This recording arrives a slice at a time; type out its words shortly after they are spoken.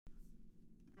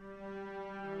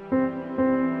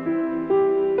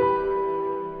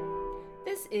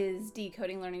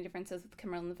Decoding Learning Differences with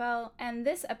Kimberly Lavelle, and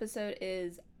this episode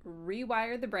is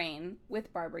Rewire the Brain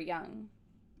with Barbara Young.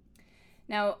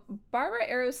 Now, Barbara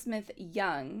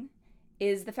Arrowsmith-Young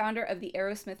is the founder of the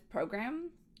Arrowsmith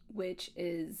program, which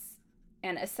is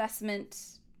an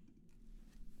assessment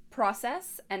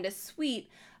process and a suite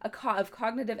of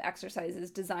cognitive exercises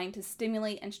designed to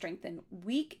stimulate and strengthen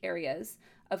weak areas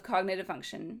of cognitive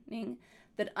functioning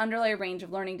that underlie a range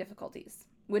of learning difficulties,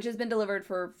 which has been delivered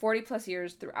for 40 plus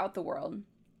years throughout the world.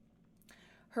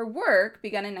 Her work,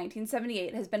 begun in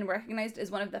 1978, has been recognized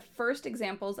as one of the first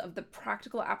examples of the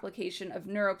practical application of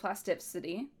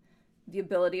neuroplasticity, the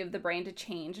ability of the brain to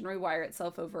change and rewire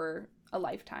itself over a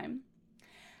lifetime.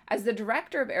 As the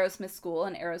director of Arrowsmith School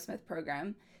and Arrowsmith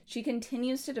program, she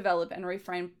continues to develop and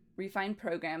refine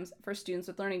programs for students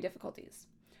with learning difficulties.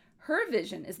 Her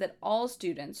vision is that all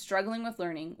students struggling with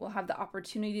learning will have the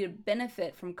opportunity to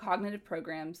benefit from cognitive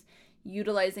programs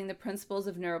utilizing the principles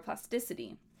of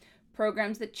neuroplasticity,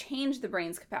 programs that change the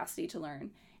brain's capacity to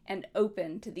learn and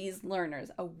open to these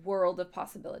learners a world of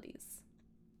possibilities.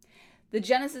 The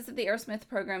genesis of the Arrowsmith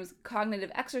program's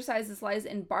cognitive exercises lies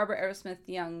in Barbara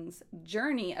Arrowsmith-Young's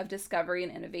journey of discovery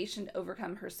and innovation to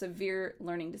overcome her severe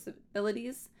learning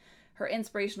disabilities. Her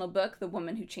inspirational book, The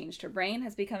Woman Who Changed Her Brain,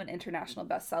 has become an international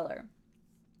bestseller.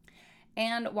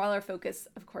 And while our focus,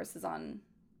 of course, is on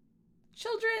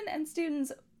children and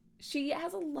students, she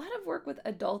has a lot of work with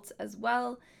adults as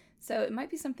well. So it might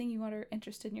be something you are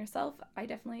interested in yourself. I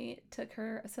definitely took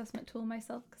her assessment tool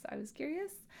myself because I was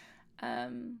curious.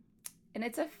 And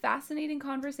it's a fascinating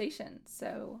conversation.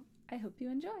 So I hope you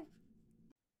enjoy.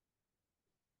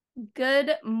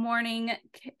 Good morning,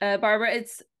 Barbara.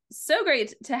 It's so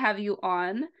great to have you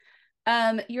on.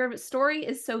 Your story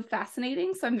is so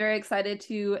fascinating, so I'm very excited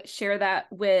to share that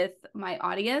with my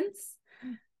audience.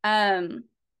 Can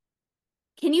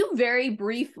you very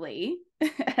briefly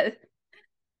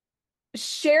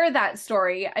share that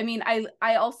story? I mean,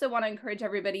 I also want to encourage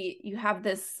everybody, you have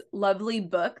this lovely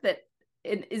book that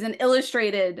is an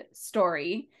illustrated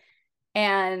story,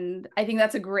 and I think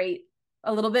that's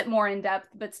a little bit more in depth,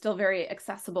 but still very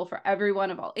accessible for everyone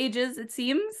of all ages, it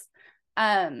seems.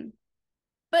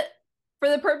 But for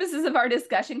the purposes of our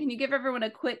discussion, can you give everyone a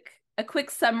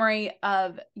quick summary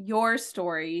of your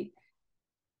story?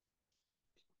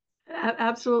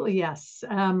 Absolutely, yes.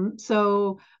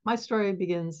 So my story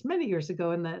begins many years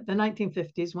ago in the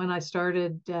 1950s when I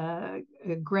started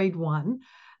grade one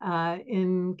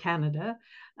in Canada.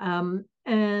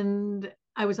 And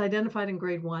I was identified in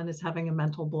grade one as having a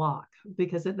mental block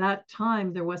because at that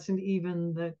time there wasn't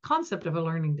even the concept of a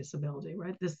learning disability,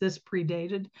 right? This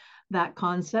predated that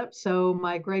concept. So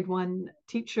my grade one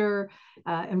teacher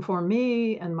informed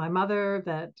me and my mother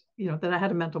that I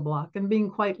had a mental block. And being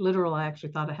quite literal, I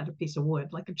actually thought I had a piece of wood,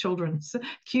 like a children's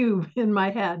cube in my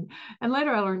head. And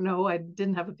later I learned, no, I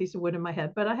didn't have a piece of wood in my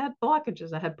head, but I had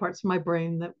blockages. I had parts of my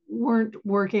brain that weren't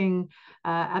working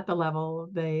at the level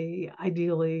they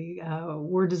ideally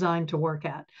were designed to work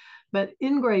at. But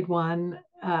in grade one,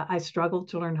 I struggled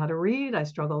to learn how to read. I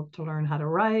struggled to learn how to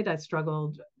write. I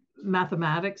struggled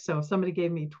mathematics. So if somebody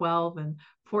gave me 12 and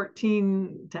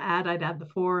 14 to add, I'd add the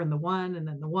 4 and the 1 and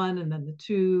then the 1 and then the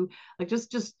 2, like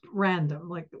just random.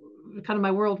 Like kind of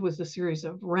my world was a series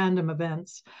of random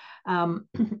events.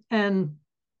 And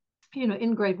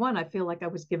in grade one, I feel like I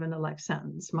was given a life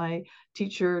sentence. My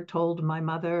teacher told my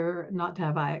mother not to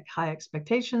have high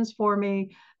expectations for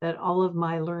me, that all of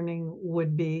my learning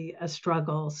would be a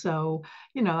struggle. So,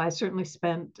 I certainly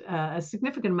spent a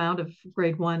significant amount of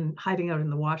grade one hiding out in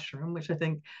the washroom, which I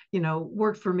think,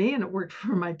 worked for me and it worked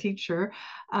for my teacher.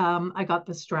 I got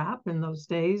the strap in those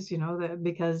days,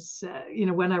 because,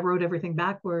 when I wrote everything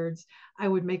backwards, I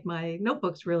would make my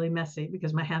notebooks really messy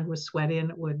because my hand was sweaty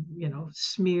and it would,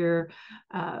 smear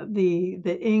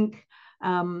the ink.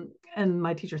 And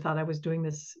my teacher thought I was doing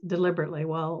this deliberately.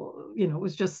 Well, it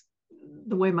was just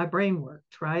the way my brain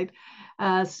worked, right?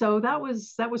 So that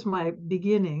was my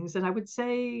beginnings. And I would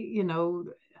say,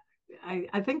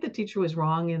 I think the teacher was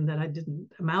wrong in that I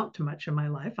didn't amount to much in my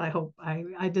life. I hope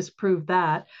I disproved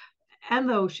that. And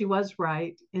though she was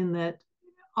right in that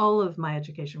all of my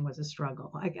education was a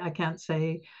struggle. I can't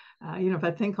say, if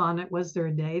I think on it, was there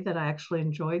a day that I actually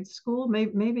enjoyed school?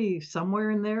 Maybe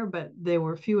somewhere in there, but they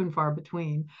were few and far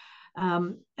between.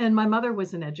 And my mother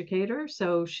was an educator,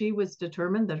 so she was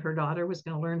determined that her daughter was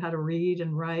going to learn how to read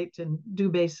and write and do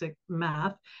basic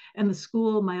math. And the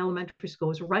school, my elementary school,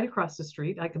 was right across the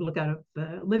street. I could look out of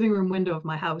the living room window of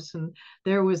my house, and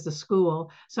there was the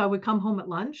school. So I would come home at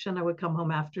lunch, and I would come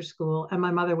home after school, and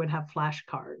my mother would have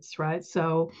flashcards, right?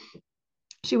 So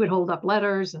she would hold up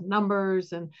letters and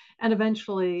numbers, and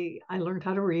eventually I learned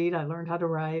how to read, I learned how to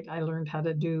write, I learned how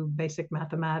to do basic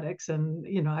mathematics. And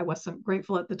I wasn't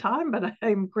grateful at the time, but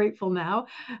I'm grateful now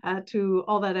to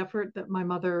all that effort that my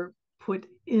mother put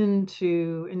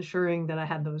into ensuring that I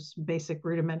had those basic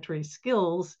rudimentary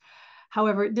skills.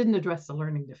 However, it didn't address the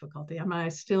learning difficulty. I mean, I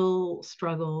still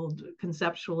struggled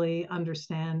conceptually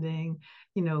understanding,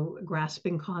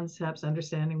 grasping concepts,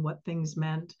 understanding what things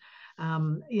meant.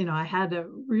 I had a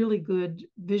really good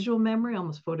visual memory,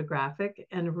 almost photographic,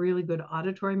 and a really good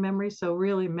auditory memory. So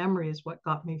really memory is what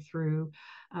got me through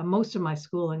most of my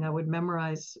schooling. I would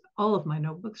memorize all of my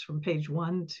notebooks from page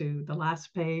 1 to the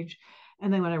last page.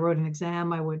 And then when I wrote an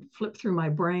exam, I would flip through my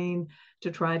brain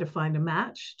to try to find a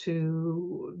match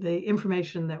to the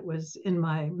information that was in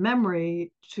my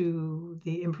memory to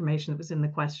the information that was in the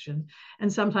question.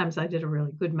 And sometimes I did a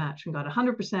really good match and got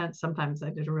 100%. Sometimes I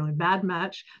did a really bad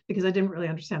match because I didn't really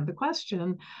understand the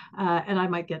question, and I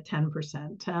might get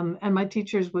 10%. And my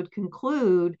teachers would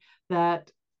conclude that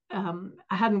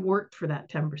I hadn't worked for that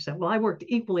 10%. Well, I worked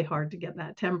equally hard to get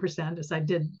that 10% as I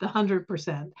did the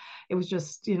 100%. It was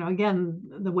just, again,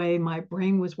 the way my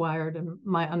brain was wired and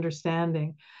my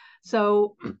understanding.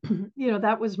 So,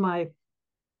 that was my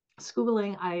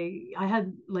schooling. I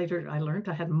learned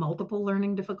I had multiple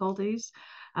learning difficulties.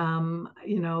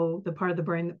 The part of the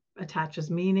brain that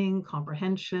attaches meaning,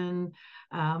 comprehension,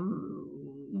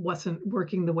 wasn't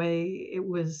working the way it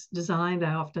was designed.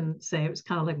 I often say it was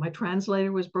kind of like my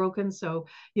translator was broken. So,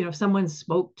 if someone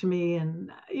spoke to me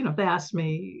and, if they asked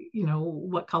me,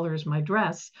 what color is my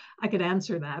dress, I could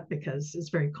answer that because it's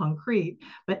very concrete.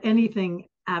 But anything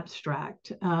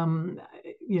abstract,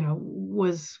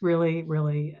 was really,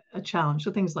 really a challenge.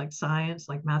 So things like science,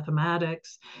 like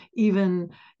mathematics,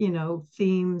 even,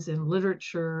 themes in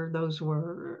literature, those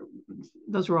were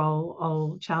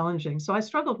all challenging. So I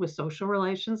struggled with social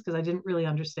relations because I didn't really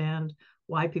understand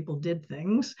why people did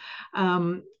things.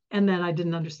 And then I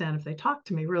didn't understand if they talked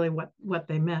to me really what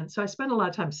they meant. So I spent a lot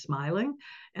of time smiling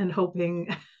and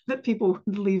hoping that people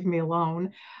would leave me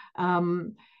alone.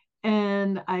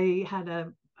 And I had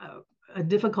a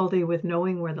difficulty with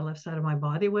knowing where the left side of my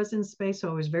body was in space. So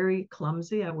I was very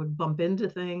clumsy. I would bump into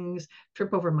things,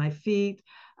 trip over my feet,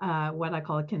 what I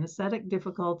call a kinesthetic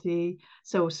difficulty.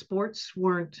 So sports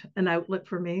weren't an outlet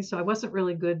for me. So I wasn't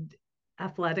really good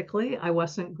athletically. I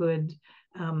wasn't good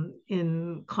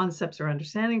in concepts or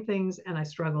understanding things, and I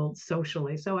struggled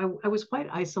socially. So I was quite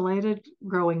isolated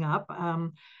growing up.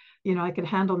 I could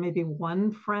handle maybe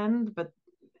one friend, but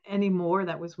any more,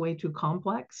 that was way too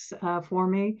complex for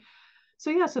me. So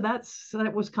yeah, so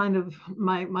that was kind of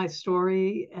my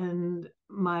story and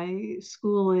my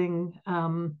schooling.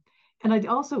 And I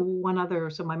also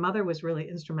so my mother was really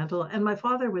instrumental, and my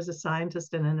father was a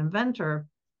scientist and an inventor.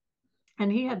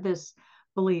 And he had this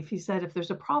belief. He said, if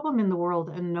there's a problem in the world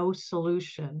and no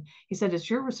solution, he said, it's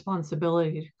your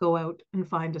responsibility to go out and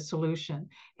find a solution.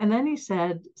 And then he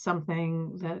said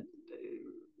something that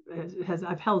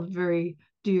I've held very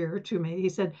dear to me. He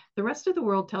said, the rest of the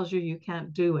world tells you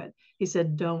can't do it. He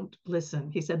said, don't listen.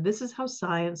 He said, this is how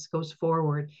science goes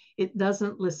forward. It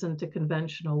doesn't listen to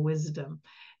conventional wisdom.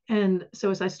 And so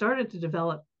as I started to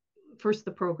develop first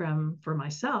the program for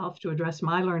myself to address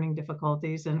my learning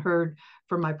difficulties, and heard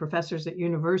from my professors at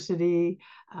university,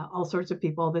 all sorts of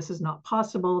people, this is not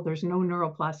possible. There's no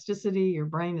neuroplasticity. Your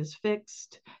brain is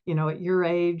fixed, at your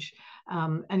age.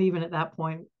 And even at that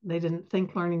point, they didn't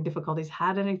think learning difficulties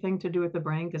had anything to do with the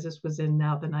brain, because this was in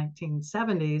now the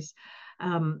 1970s.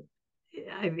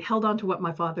 I held on to what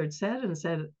my father had said and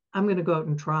said, I'm going to go out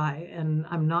and try, and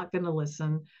I'm not going to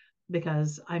listen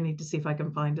because I need to see if I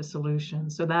can find a solution.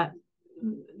 So that,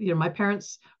 my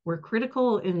parents were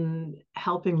critical in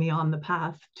helping me on the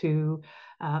path to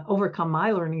overcome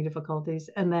my learning difficulties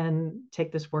and then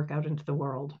take this work out into the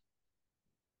world.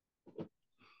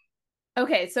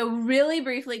 Okay, so really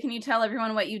briefly, can you tell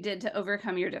everyone what you did to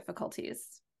overcome your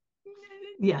difficulties?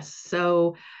 Yes.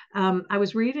 So I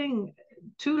was reading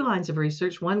 2 lines of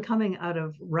research, one coming out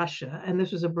of Russia, and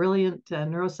this was a brilliant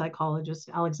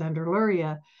neuropsychologist, Alexander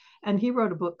Luria, and he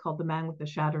wrote a book called The Man with the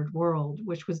Shattered World,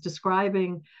 which was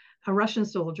describing a Russian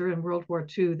soldier in World War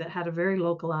II that had a very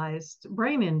localized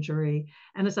brain injury.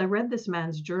 And as I read this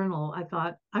man's journal, I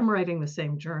thought, I'm writing the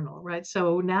same journal, right?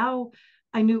 So now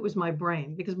I knew it was my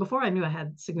brain, because before I knew I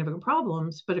had significant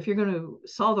problems, but if you're going to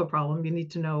solve a problem, you need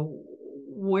to know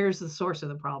where's the source of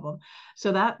the problem.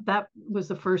 So that was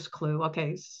the first clue.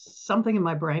 Okay, something in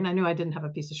my brain. I knew I didn't have a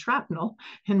piece of shrapnel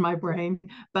in my brain,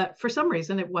 but for some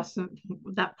reason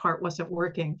that part wasn't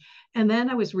working. And then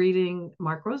I was reading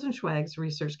Mark Rosenzweig's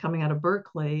research coming out of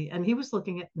Berkeley, and he was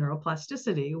looking at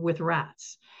neuroplasticity with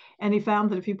rats. And he found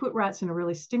that if you put rats in a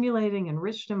really stimulating,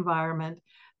 enriched environment,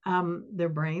 their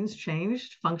brains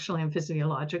changed functionally and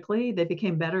physiologically. They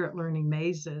became better at learning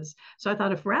mazes. So I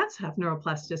thought, if rats have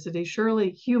neuroplasticity,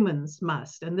 surely humans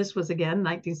must. And this was, again,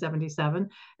 1977.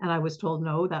 And I was told,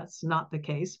 no, that's not the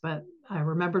case. But I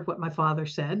remembered what my father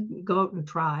said, go out and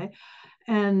try.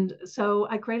 And so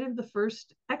I created the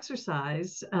first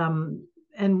exercise.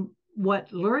 And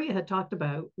what Luria had talked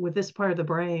about with this part of the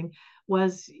brain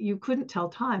was you couldn't tell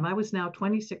time. I was now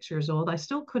 26 years old. I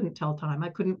still couldn't tell time. I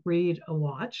couldn't read a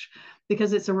watch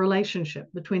because it's a relationship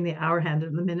between the hour hand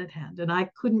and the minute hand. And I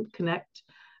couldn't connect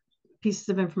pieces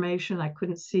of information. I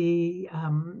couldn't see,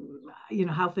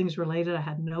 how things related. I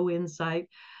had no insight.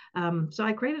 So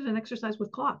I created an exercise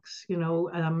with clocks,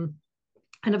 and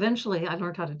eventually I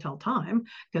learned how to tell time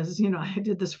because, I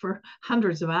did this for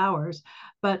hundreds of hours.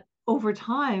 But over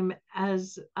time,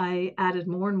 as I added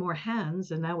more and more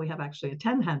hands, and now we have actually a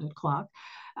 10-handed clock,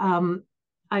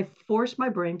 I forced my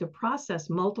brain to process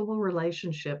multiple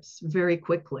relationships very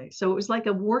quickly. So it was like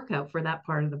a workout for that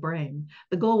part of the brain.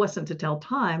 The goal wasn't to tell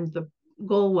time. The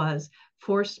goal was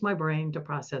force my brain to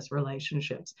process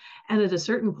relationships. And at a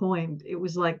certain point, it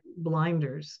was like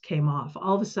blinders came off.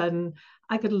 All of a sudden,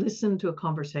 I could listen to a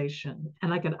conversation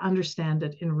and I could understand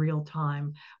it in real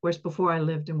time. Whereas before, I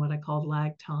lived in what I called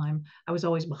lag time. I was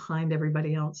always behind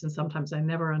everybody else, and sometimes I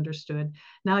never understood.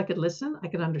 Now I could listen, I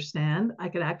could understand, I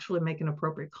could actually make an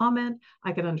appropriate comment,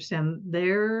 I could understand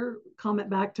their comment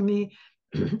back to me.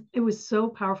 It was so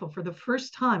powerful. For the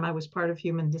first time, I was part of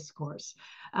human discourse.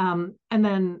 And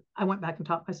then I went back and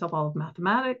taught myself all of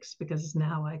mathematics because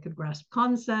now I could grasp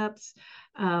concepts.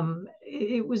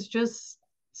 It was just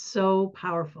so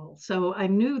powerful. So I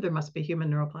knew there must be human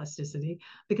neuroplasticity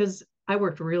because I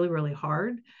worked really, really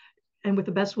hard. And with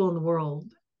the best will in the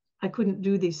world, I couldn't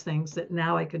do these things that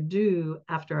now I could do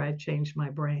after I changed my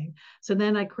brain. So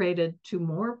then I created 2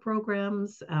 more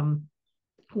programs.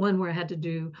 One where I had to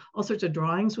do all sorts of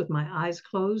drawings with my eyes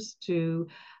closed to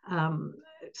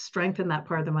strengthen that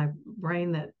part of my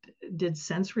brain that did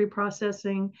sensory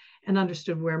processing and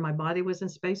understood where my body was in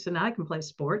space. So now I can play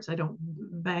sports. I don't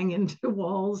bang into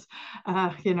walls.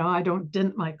 I don't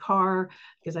dent my car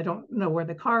because I don't know where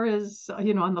the car is,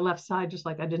 on the left side, just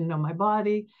like I didn't know my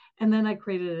body. And then I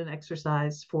created an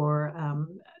exercise for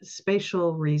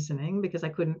spatial reasoning because I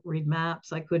couldn't read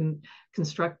maps. I couldn't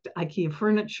construct IKEA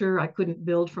furniture. I couldn't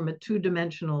build from a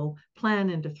 2-dimensional plan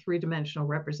into 3-dimensional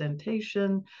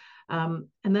representation.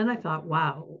 And then I thought,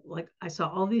 wow, like I saw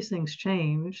all these things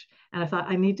change. And I thought,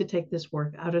 I need to take this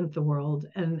work out into the world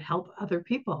and help other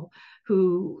people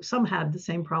who some had the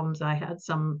same problems I had,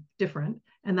 some different.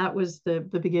 And that was the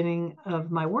beginning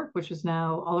of my work, which is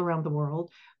now all around the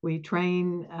world. We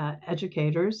train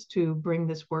educators to bring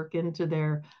this work into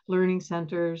their learning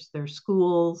centers, their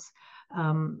schools,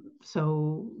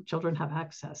 so children have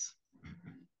access.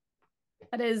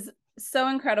 That is so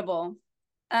incredible.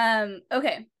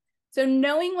 Okay. So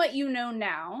knowing what you know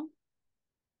now,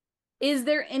 is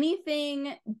there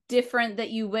anything different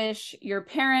that you wish your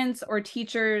parents or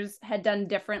teachers had done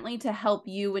differently to help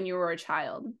you when you were a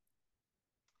child?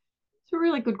 It's a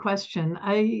really good question.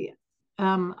 I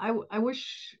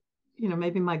wish,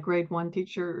 maybe my grade 1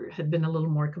 teacher had been a little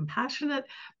more compassionate,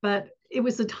 but it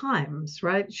was the times,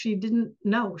 right? She didn't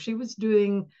know. She was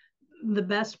doing the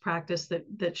best practice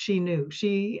that she knew.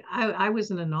 I was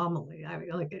an anomaly.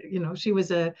 She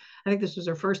was I think this was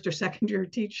her first or second year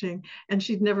teaching, and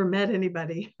she'd never met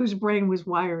anybody whose brain was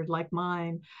wired like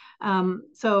mine.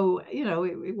 So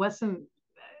it wasn't,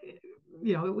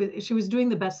 she was doing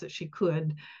the best that she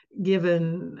could,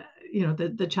 given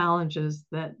the challenges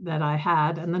that I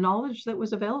had and the knowledge that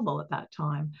was available at that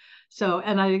time. So,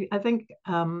 and I think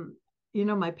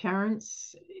my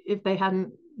parents, if they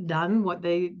hadn't done what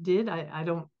they did, I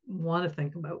don't want to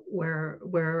think about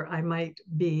where I might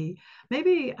be.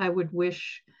 Maybe I would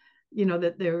wish,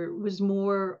 that there was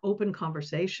more open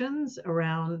conversations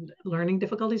around learning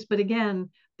difficulties. But again,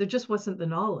 there just wasn't the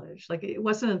knowledge. Like it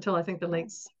wasn't until I think the late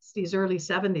 60s, early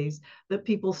 70s that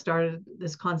people started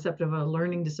this concept of a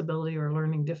learning disability or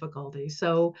learning difficulty.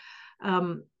 So,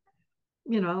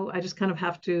 I just kind of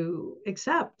have to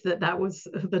accept that was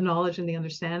the knowledge and the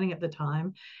understanding at the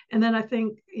time. And then I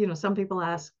think, some people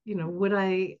ask, would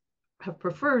I have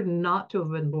preferred not to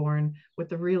have been born with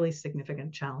the really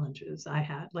significant challenges I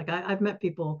had? Like I've met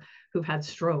people who've had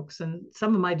strokes, and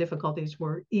some of my difficulties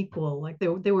were equal, like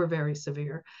they were very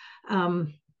severe.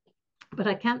 But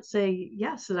I can't say,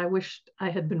 yes, that I wished I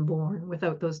had been born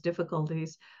without those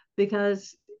difficulties,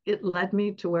 because it led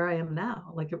me to where I am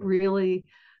now. Like it really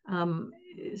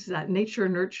is that nature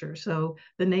nurture. So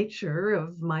the nature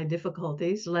of my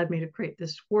difficulties led me to create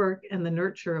this work, and the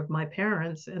nurture of my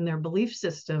parents and their belief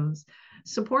systems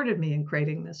supported me in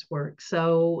creating this work.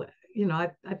 So, I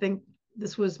think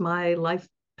this was my life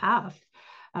path,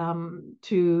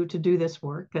 to do this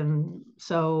work. And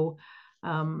so,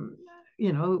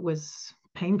 it was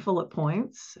painful at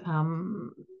points.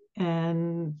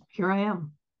 And here I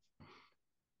am.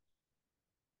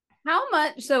 How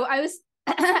much? So I was,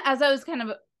 as I was kind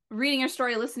of reading your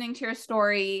story, listening to your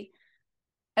story,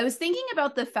 I was thinking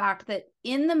about the fact that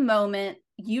in the moment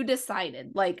you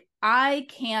decided, like, I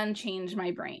can change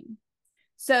my brain.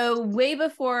 So way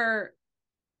before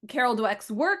Carol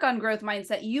Dweck's work on growth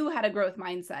mindset, you had a growth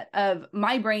mindset of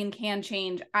my brain can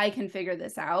change. I can figure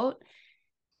this out.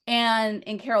 And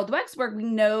in Carol Dweck's work, we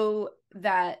know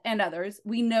that, and others,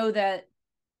 we know that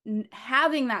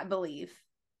having that belief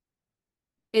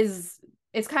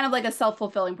it's kind of like a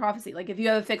self-fulfilling prophecy. Like if you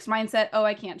have a fixed mindset, oh,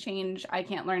 I can't change, I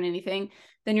can't learn anything,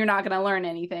 then you're not going to learn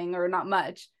anything or not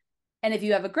much. And if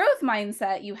you have a growth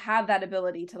mindset, you have that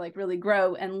ability to like really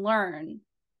grow and learn.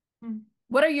 Mm-hmm.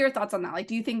 What are your thoughts on that? Like,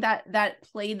 do you think that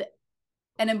played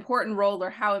an important role, or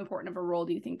how important of a role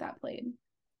do you think that played?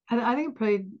 I think it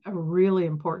played a really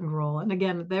important role. And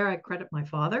again, there I credit my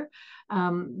father,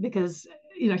 because,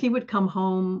 he would come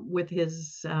home with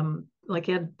his, like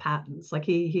he had patents, like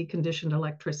he conditioned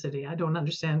electricity. I don't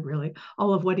understand really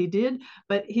all of what he did,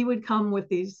 but he would come with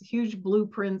these huge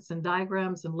blueprints and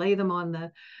diagrams and lay them on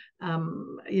the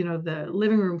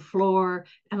living room floor.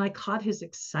 And I caught his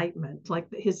excitement, like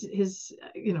his,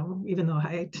 even though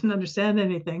I didn't understand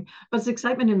anything, but his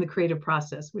excitement in the creative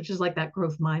process, which is like that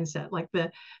growth mindset, like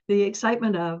the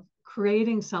excitement of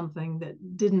creating something that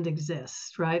didn't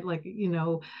exist, right? Like,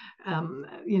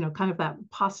 kind of that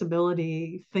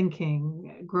possibility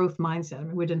thinking, growth mindset. I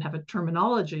mean, we didn't have a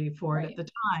terminology for it at the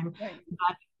time,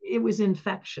 but it was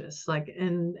infectious. Like,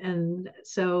 and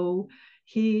so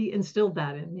he instilled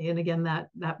that in me. And again,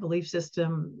 that belief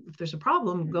system, if there's a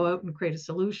problem, go out and create a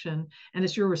solution. And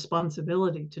it's your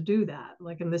responsibility to do that.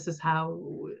 like, and this is how,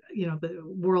 the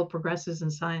world progresses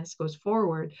and science goes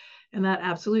forward. And that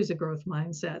absolutely is a growth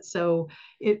mindset. So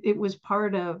it was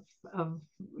part of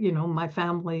my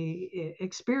family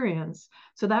experience.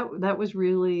 So that was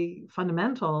really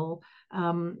fundamental,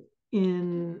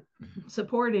 in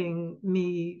supporting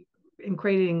me in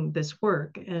creating this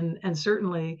work. And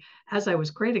certainly as I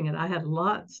was creating it, I had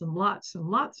lots and lots and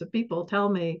lots of people tell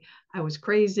me I was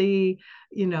crazy,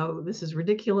 this is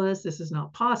ridiculous, this is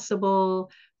not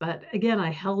possible. But again,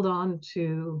 I held on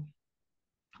to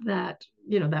that,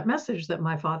 that message that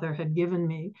my father had given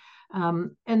me.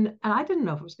 And I didn't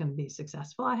know if it was going to be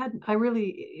successful.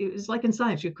 It was like in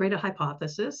science, you create a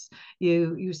hypothesis,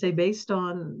 you say, based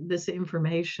on this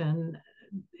information,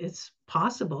 it's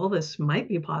possible, this might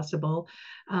be possible.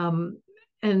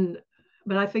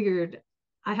 But I figured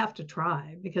I have to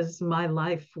try, because my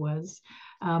life was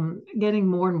getting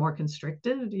more and more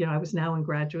constricted. I was now in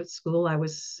graduate school. I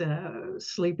was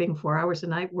sleeping 4 hours a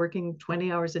night, working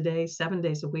 20 hours a day, 7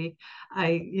 days a week.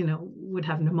 I, would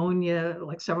have pneumonia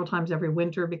like several times every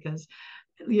winter, because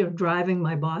driving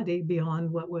my body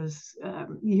beyond what was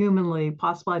humanly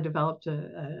possible. I developed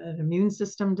an immune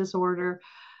system disorder.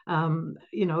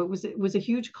 It was a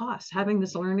huge cost. Having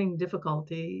this learning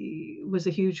difficulty was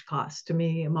a huge cost to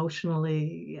me,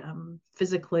 emotionally,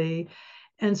 physically.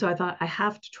 And so I thought, I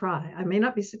have to try. I may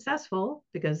not be successful,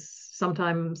 because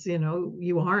sometimes,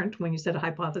 you aren't when you set a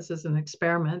hypothesis and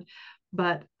experiment,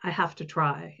 but I have to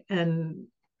try. And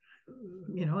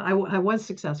I was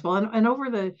successful. And over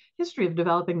the history of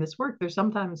developing this work, there's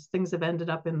sometimes things have ended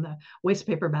up in the waste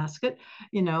paper basket,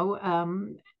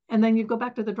 and then you go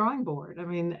back to the drawing board. I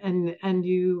mean, and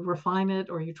you refine it,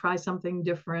 or you try something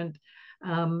different,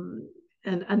 and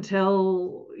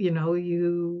until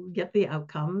you get the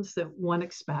outcomes that one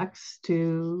expects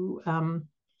to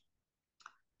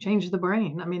change the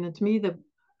brain. I mean, to me,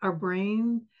 our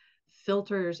brain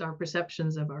filters our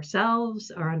perceptions of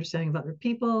ourselves, our understanding of other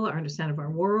people, our understanding of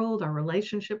our world, our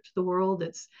relationship to the world.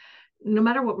 It's no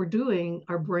matter what we're doing,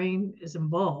 our brain is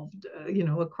involved,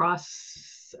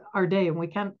 across our day, and we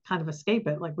can't kind of escape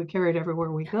it. Like, we carry it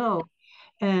everywhere we go.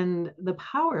 And the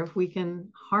power, if we can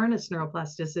harness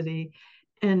neuroplasticity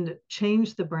and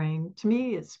change the brain, to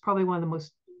me, it's probably one of the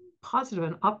most positive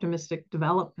and optimistic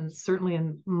developments, certainly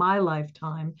in my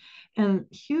lifetime, and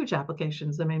huge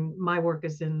applications. I mean, my work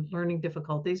is in learning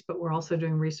difficulties, but we're also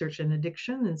doing research in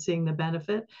addiction and seeing the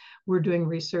benefit. We're doing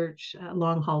research,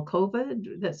 long haul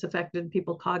COVID, that's affected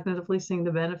people cognitively, seeing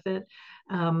the benefit.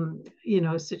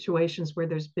 Situations where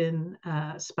there's been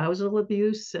spousal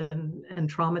abuse and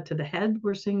trauma to the head,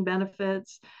 we're seeing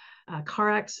benefits.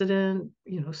 Car accident,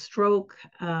 stroke,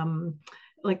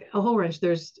 like a whole range.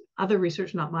 There's other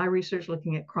research, not my research,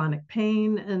 looking at chronic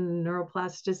pain and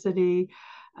neuroplasticity.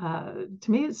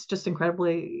 To me, it's just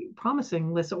incredibly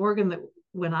promising. This organ that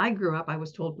when I grew up, I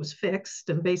was told was fixed,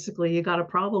 and basically you got a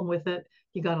problem with it,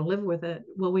 you got to live with it.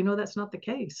 Well, we know that's not the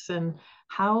case. And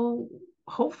how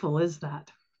hopeful is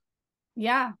that?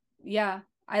 Yeah,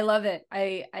 I love it.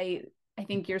 I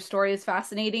think your story is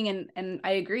fascinating, and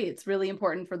I agree. It's really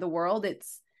important for the world.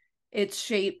 It's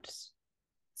shaped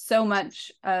so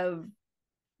much of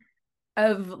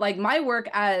like my work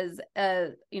as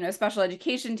a special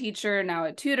education teacher, now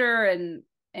a tutor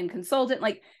and consultant.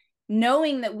 Like,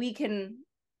 knowing that we can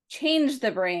change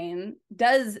the brain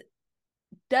does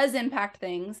impact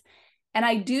things. And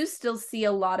I do still see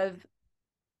a lot of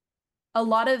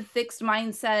fixed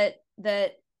mindset,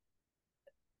 that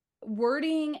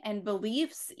wording and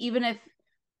beliefs, even if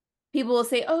people will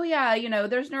say, oh yeah,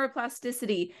 there's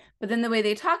neuroplasticity, but then the way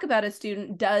they talk about a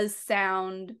student does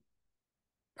sound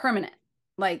permanent.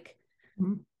 Like,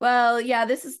 well, yeah,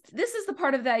 this is the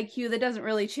part of the IQ that doesn't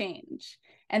really change,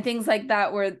 and things like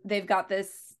that, where they've got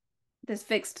this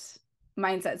fixed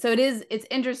mindset. So it's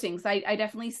interesting. So I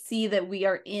definitely see that we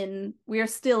are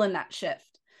still in that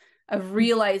shift of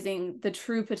realizing the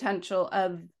true potential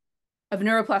of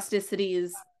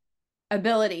neuroplasticity's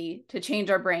ability to change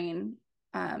our brain.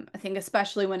 I think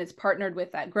especially when it's partnered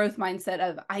with that growth mindset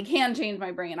of, I can change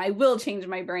my brain, I will change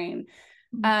my brain,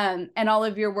 and all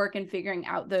of your work in figuring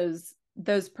out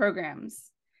those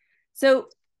programs. So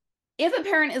if a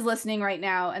parent is listening right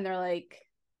now and they're like,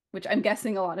 which I'm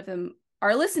guessing a lot of them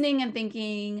are listening and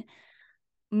thinking,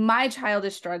 my child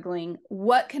is struggling,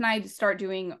 what can I start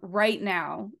doing right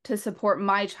now to support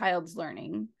my child's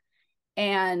learning?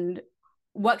 And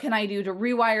what can I do to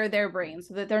rewire their brain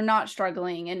so that they're not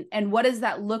struggling? And what does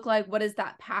that look like? What is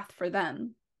that path for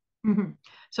them? Mm-hmm.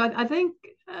 So I think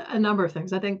a number of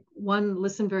things. I think one,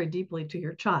 listen very deeply to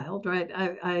your child, right?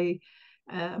 I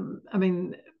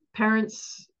mean,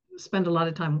 parents spend a lot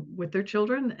of time with their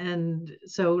children, and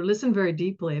so listen very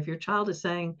deeply. If your child is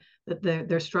saying that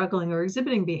they're struggling or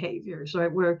exhibiting behaviors,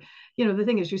 right, where the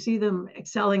thing is, you see them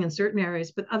excelling in certain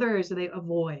areas, but other areas they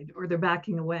avoid or they're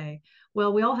backing away.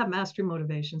 Well, we all have mastery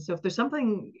motivation. So if there's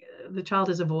something the child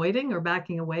is avoiding or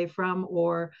backing away from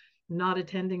or not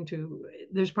attending to,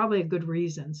 there's probably a good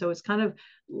reason. So it's kind of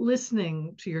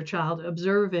listening to your child,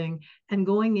 observing, and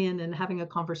going in and having a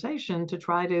conversation to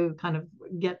try to kind of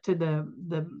get to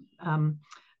the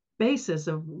basis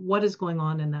of what is going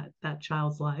on in that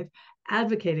child's life,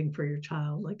 advocating for your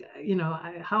child. Like,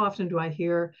 how often do I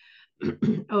hear,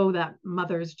 oh, that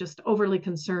mother's just overly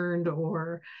concerned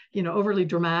or, overly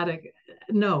dramatic?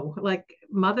 No, like,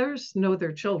 mothers know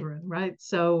their children, right?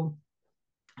 So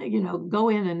go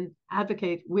in and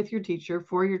advocate with your teacher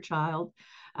for your child,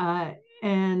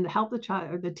 and help the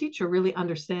child or the teacher really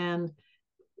understand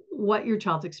what your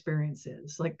child's experience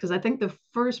is. Like, because I think the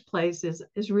first place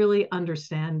is really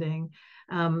understanding,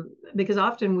 because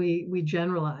often we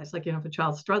generalize, like, if a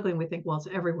child's struggling, we think, well, it's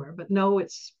everywhere, but no,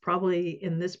 it's probably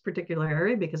in this particular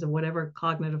area because of whatever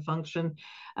cognitive function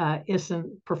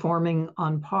isn't performing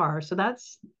on par. So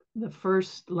that's the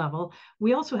first level.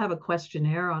 We also have a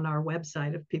questionnaire on our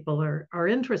website if people are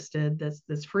interested.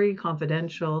 That's free,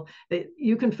 confidential, that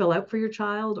you can fill out for your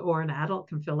child, or an adult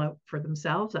can fill out for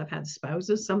themselves. I've had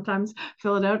spouses sometimes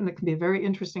fill it out, and it can be a very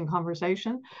interesting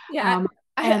conversation. Yeah,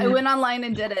 I went online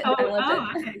and did it. I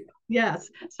loved it. Okay. Yes.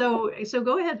 So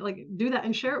go ahead, like, do that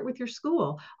and share it with your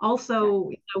school. Also,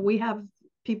 we have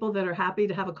people that are happy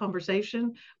to have a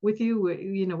conversation with you.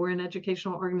 We're in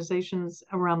educational organizations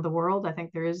around the world. I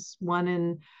think there is one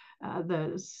in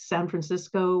the San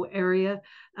Francisco area.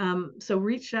 So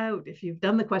reach out if you've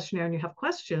done the questionnaire and you have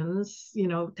questions,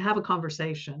 to have a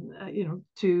conversation,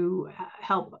 to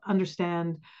help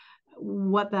understand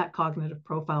what that cognitive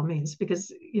profile means,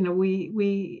 because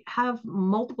we have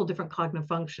multiple different cognitive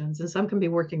functions, and some can be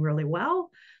working really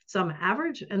well, some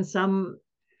average, and some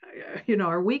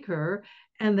are weaker,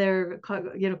 and they're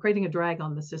creating a drag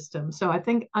on the system. So I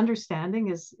think understanding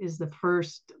is the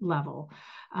first level,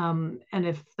 and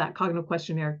if that cognitive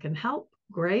questionnaire can help,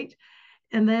 great.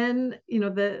 And then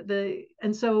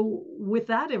and so with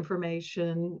that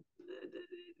information,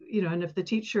 and if the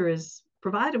teacher is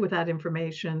provided with that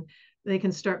information, they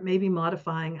can start maybe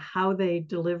modifying how they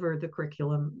deliver the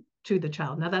curriculum to the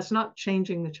child. Now, that's not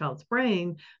changing the child's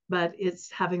brain, but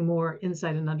it's having more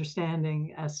insight and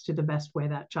understanding as to the best way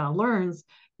that child learns,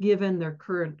 given their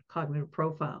current cognitive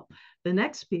profile. The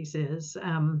next piece is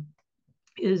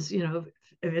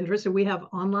of interest. And we have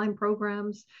online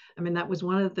programs. I mean, that was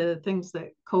one of the things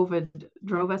that COVID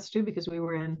drove us to, because we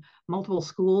were in multiple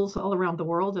schools all around the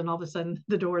world, and all of a sudden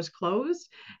the doors closed,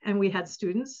 and we had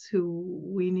students who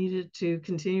we needed to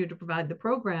continue to provide the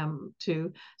program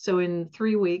to. So in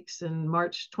 3 weeks in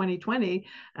March 2020,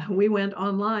 we went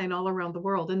online all around the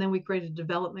world, and then we created a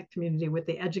development community with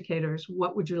the educators.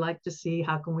 What would you like to see?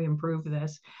 How can we improve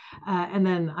this? And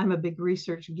then I'm a big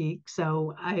research geek,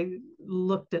 so I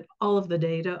looked at all of the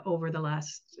data over the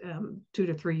last 2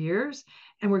 to 3 years,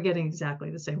 and we're getting exactly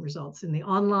the same results in the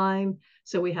online.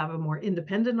 So we have a more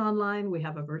independent online, we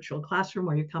have a virtual classroom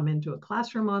where you come into a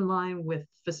classroom online with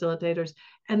facilitators,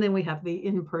 and then we have the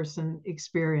in-person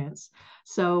experience.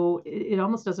 So it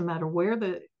almost doesn't matter where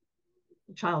the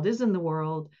child is in the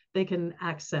world, they can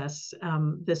access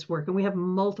this work. And we have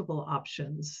multiple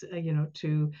options,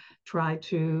 to try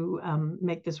to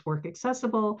make this work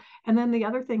accessible. And then the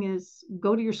other thing is,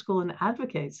 go to your school and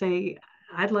advocate. Say,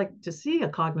 I'd like to see a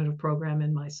cognitive program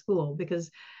in my school,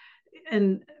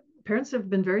 and parents have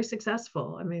been very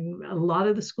successful. I mean, a lot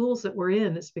of the schools that we're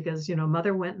in, it's because,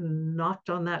 mother went and knocked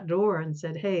on that door and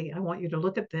said, hey, I want you to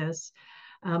look at this.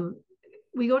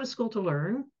 We go to school to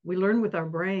learn. We learn with our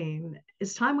brain.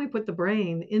 It's time we put the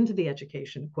brain into the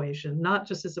education equation, not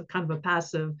just as a kind of a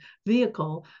passive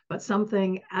vehicle, but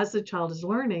something, as the child is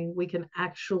learning, we can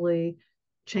actually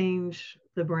change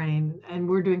the brain. And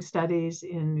we're doing studies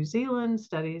in New Zealand,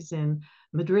 studies in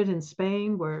Madrid in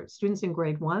Spain, where students in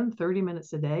grade 1, 30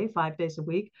 minutes a day, 5 days a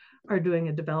week, are doing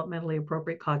a developmentally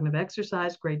appropriate cognitive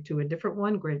exercise. Grade 2, a different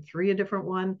one. Grade 3, a different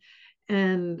one.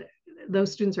 And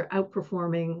those students are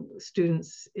outperforming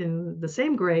students in the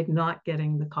same grade not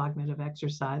getting the cognitive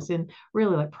exercise in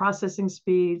really like processing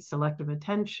speed, selective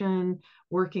attention,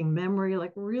 working memory,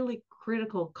 like really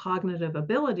critical cognitive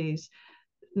abilities,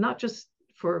 not just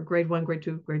for grade 1, grade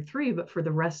 2, grade 3, but for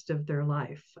the rest of their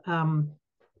life.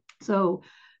 So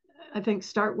I think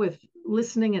start with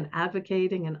listening and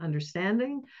advocating and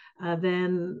understanding,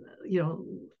 then,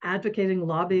 advocating,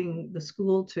 lobbying the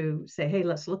school to say, hey,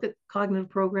 let's look at cognitive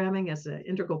programming as an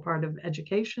integral part of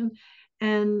education,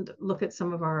 and look at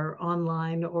some of our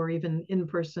online or even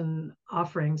in-person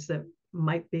offerings that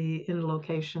might be in a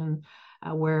location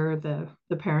where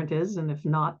the parent is. And if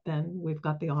not, then we've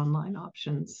got the online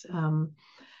options,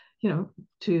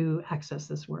 to access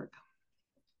this work.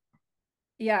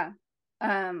 Yeah.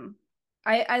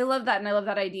 I love that. And I love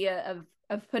that idea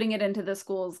of putting it into the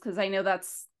schools, because I know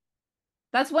that's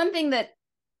one thing that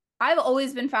I've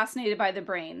always been fascinated by, the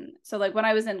brain. So like when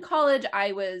I was in college,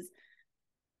 I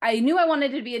knew I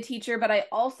wanted to be a teacher, but I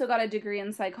also got a degree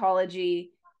in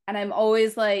psychology, and I'm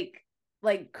always like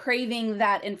craving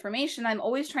that information. I'm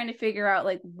always trying to figure out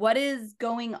like what is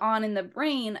going on in the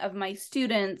brain of my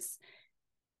students.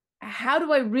 How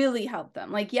do I really help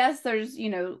them? Like, yes, there's,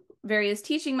 various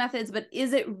teaching methods, but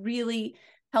is it really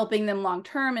helping them long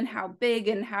term, and how big,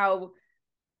 and how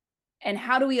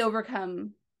do we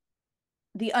overcome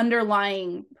the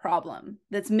underlying problem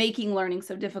that's making learning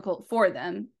so difficult for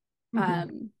them?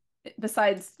 Mm-hmm.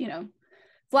 Besides,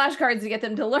 flashcards to get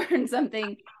them to learn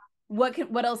something,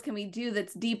 what else can we do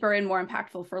that's deeper and more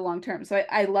impactful for long term? So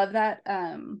I love that.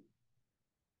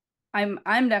 I'm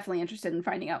definitely interested in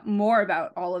finding out more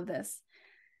about all of this.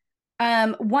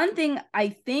 One thing I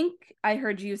think I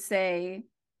heard you say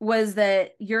was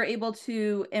that you're able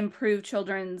to improve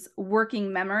children's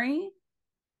working memory.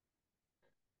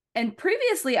 And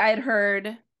previously I had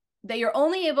heard that you're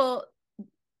only able,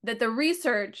 that the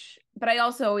research, but I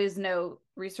also always know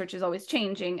research is always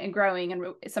changing and growing,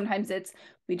 and sometimes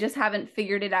we just haven't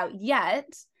figured it out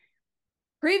yet.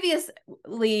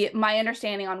 Previously, my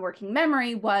understanding on working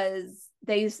memory was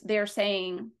they're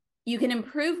saying you can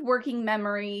improve working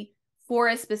memory for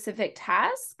a specific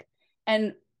task,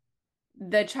 and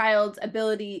the child's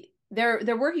ability, their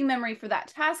working memory for that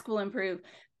task will improve,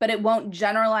 but it won't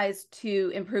generalize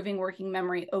to improving working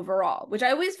memory overall, which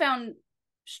I always found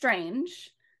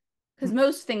strange, because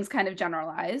most things kind of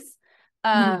generalize.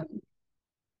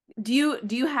 Do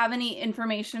you have any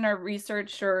information or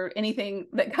research or anything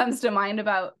that comes to mind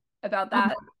about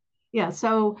that? Yeah,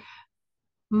 so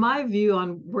my view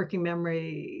on working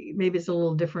memory maybe it's a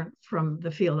little different from the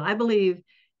field. I believe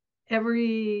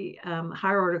every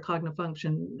higher order cognitive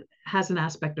function has an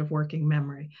aspect of working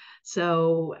memory.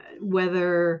 So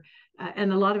whether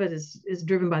and a lot of it is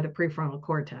driven by the prefrontal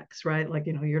cortex, right? Like,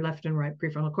 your left and right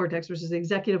prefrontal cortex versus the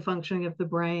executive functioning of the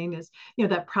brain is,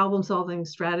 that problem solving,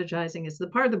 strategizing is the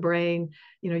part of the brain,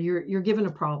 you're given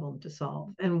a problem to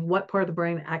solve. And what part of the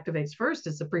brain activates first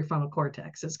is the prefrontal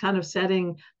cortex. It's kind of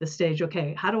setting the stage.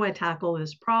 Okay, how do I tackle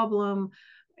this problem?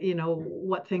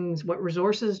 What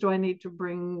resources do I need to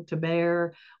bring to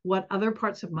bear? What other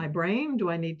parts of my brain do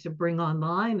I need to bring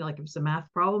online? Like if it's a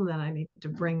math problem, then I need to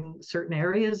bring certain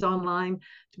areas online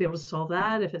to be able to solve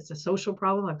that. If it's a social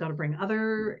problem, I've got to bring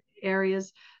other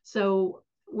areas. So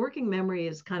working memory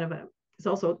is it's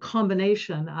also a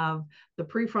combination of the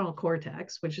prefrontal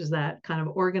cortex, which is that kind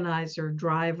of organizer,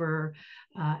 driver,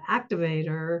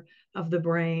 activator of the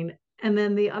brain, and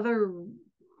then the other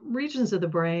regions of the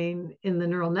brain in the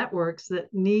neural networks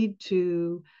that need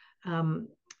to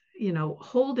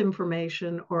hold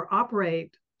information or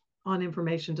operate on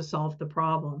information to solve the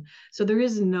problem. So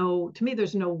there's no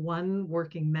one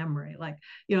working memory,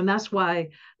 and that's why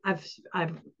I've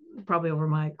probably over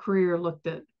my career looked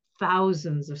at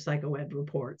thousands of psychoed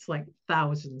reports, like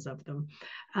thousands of them.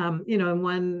 And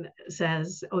one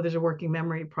says, oh, there's a working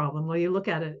memory problem. Well, you look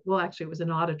at it, well, actually it was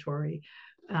an auditory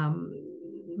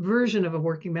version of a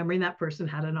working memory, and that person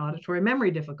had an auditory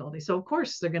memory difficulty. So of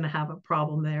course they're going to have a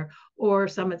problem there, or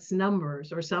some it's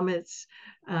numbers, or some it's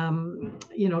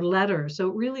letters. So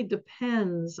it really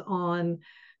depends on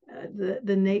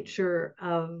the nature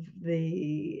of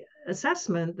the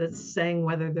assessment that's saying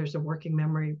whether there's a working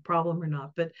memory problem or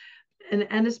not. But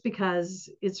and it's because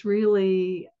it's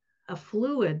really a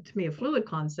fluid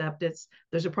concept.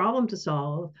 There's a problem to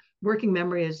solve. Working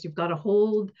memory is you've got to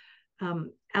hold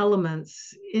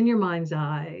elements in your mind's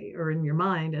eye or in your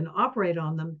mind and operate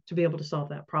on them to be able to solve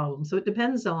that problem. So it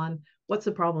depends on what's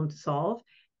the problem to solve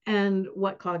and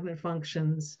what cognitive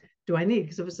functions do I need.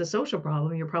 Because if it's a social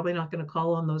problem, you're probably not going to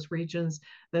call on those regions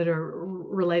that are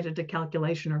related to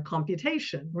calculation or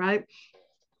computation, right?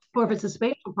 Or if it's a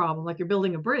spatial problem, like you're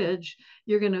building a bridge,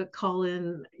 you're going to call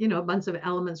in, a bunch of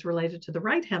elements related to the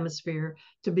right hemisphere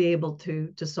to be able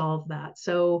to solve that.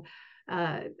 So,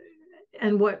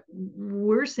 and what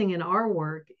we're seeing in our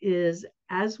work is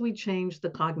as we change the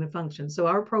cognitive function. So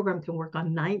our program can work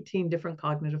on 19 different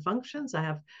cognitive functions. I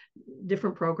have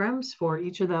different programs for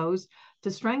each of those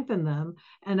to strengthen them.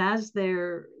 And as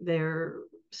they're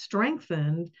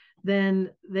strengthened, then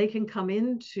they can come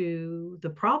into the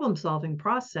problem solving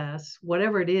process,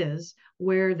 whatever it is,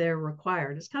 where they're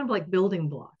required. It's kind of like building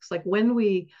blocks. Like when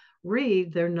we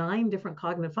read, there are 9 different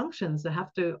cognitive functions that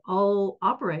have to all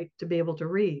operate to be able to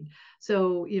read.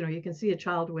 So, you can see a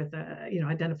child with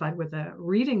identified with a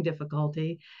reading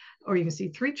difficulty, or you can see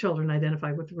 3 children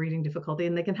identified with reading difficulty,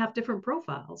 and they can have different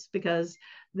profiles because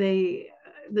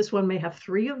this one may have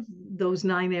 3 of those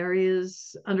 9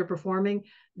 areas underperforming.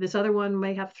 This other one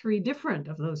may have 3 different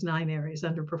of those 9 areas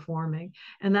underperforming.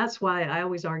 And that's why I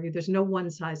always argue there's no one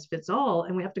size fits all,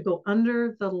 and we have to go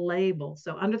under the label.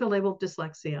 So under the label of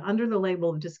dyslexia, under the label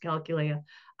of dyscalculia,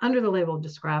 under the label of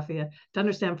dysgraphia, to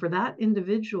understand for that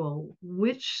individual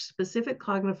which specific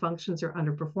cognitive functions are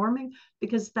underperforming,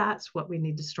 because that's what we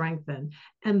need to strengthen.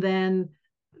 And then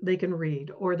they can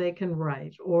read, or they can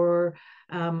write, or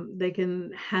they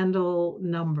can handle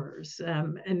numbers.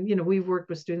 And we've worked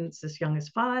with students as young as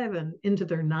 5 and into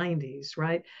their 90s,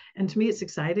 right? And to me, it's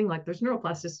exciting. Like there's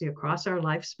neuroplasticity across our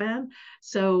lifespan.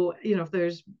 So, if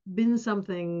there's been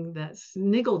something that's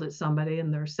niggled at somebody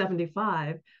and they're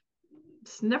 75,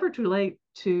 it's never too late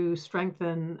to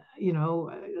strengthen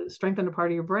a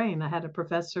part of your brain. I had a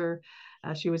professor,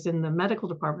 she was in the medical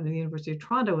department of the University of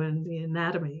Toronto in the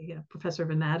anatomy, professor of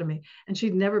anatomy, and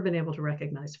she'd never been able to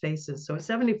recognize faces. So at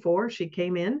 74, she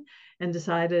came in and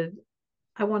decided,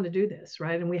 I want to do this,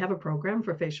 right? And we have a program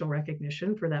for facial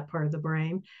recognition for that part of the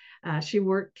brain. She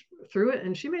worked through it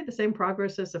and she made the same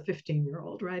progress as a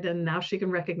 15-year-old, right? And now she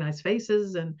can recognize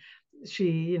faces, and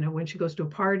she, when she goes to a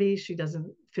party, she doesn't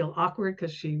feel awkward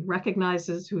because she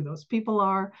recognizes who those people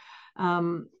are.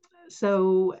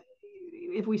 So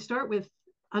if we start with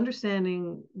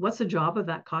understanding what's the job of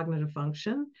that cognitive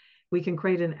function, we can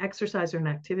create an exercise or an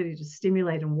activity to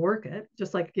stimulate and work it,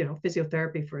 just like,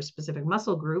 physiotherapy for a specific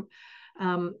muscle group.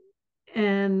 And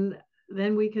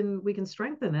then we can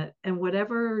strengthen it. And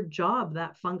whatever job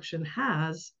that function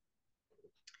has,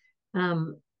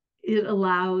 it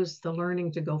allows the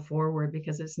learning to go forward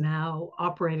because it's now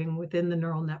operating within the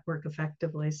neural network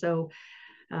effectively. So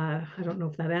I don't know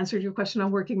if that answered your question on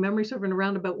working memory sort of in a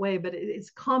roundabout way, but it's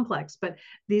complex. But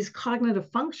these cognitive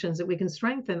functions that we can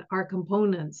strengthen are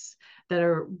components that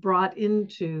are brought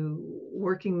into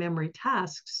working memory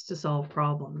tasks to solve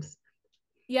problems.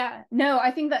 Yeah, no,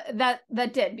 I think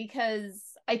that did, because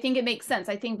I think it makes sense.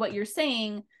 I think what you're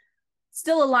saying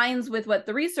still aligns with what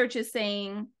the research is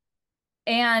saying.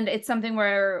 And it's something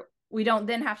where we don't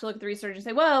then have to look at the research and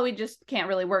say, well, we just can't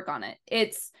really work on it.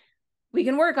 We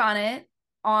can work on it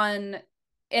and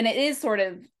it is sort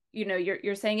of,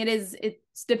 you're saying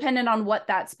it's dependent on what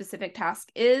that specific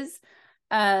task is.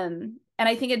 And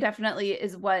I think it definitely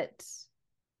is what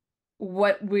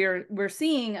we're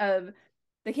seeing of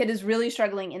the kid is really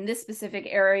struggling in this specific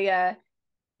area.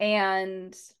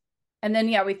 And then,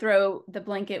 yeah, we throw the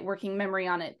blanket working memory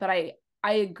on it. But I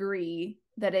agree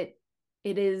that it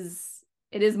is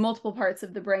multiple parts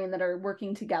of the brain that are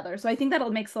working together. So I think that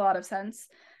makes a lot of sense.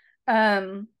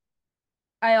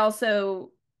 I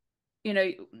also,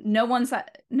 no one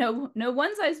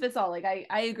size fits all. Like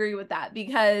I agree with that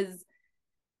because,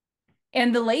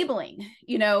 and the labeling,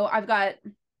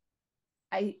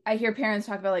 I hear parents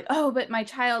talk about like, oh, but my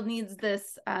child needs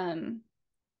this,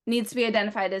 needs to be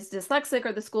identified as dyslexic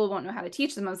or the school won't know how to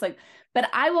teach them. I was like, but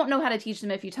I won't know how to teach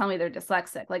them if you tell me they're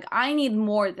dyslexic. Like I need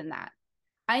more than that.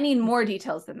 I need more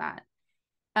details than that.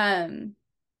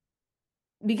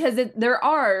 Because there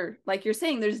are, like you're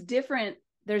saying, there's different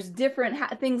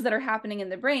things that are happening in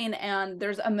the brain, and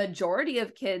there's a majority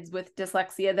of kids with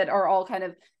dyslexia that are all kind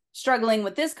of struggling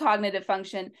with this cognitive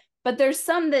function, but there's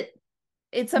some that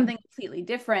it's something completely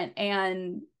different,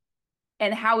 and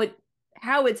how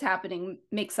it's happening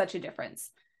makes such a difference.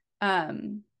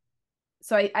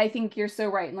 So I think you're so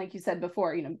right. And like you said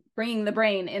before, bringing the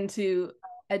brain into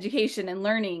education and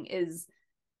learning is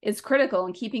critical,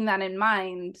 and keeping that in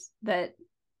mind that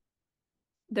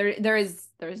there is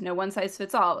no one size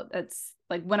fits all. That's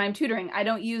like when I'm tutoring, I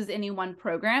don't use any one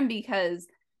program because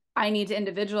I need to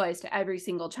individualize to every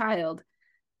single child.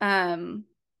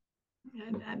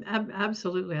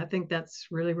 Absolutely. I think that's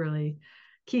really, really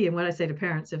key. And what I say to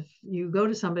parents, if you go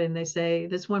to somebody and they say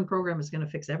this one program is going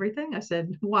to fix everything, I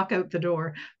said, walk out the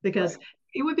door, because right.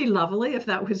 It would be lovely if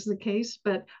that was the case,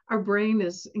 but our brain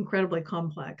is incredibly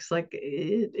complex. Like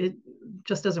it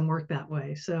just doesn't work that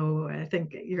way. So I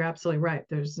think you're absolutely right.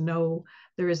 There is no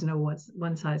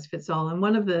one size fits all. And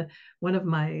one of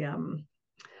my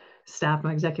staff,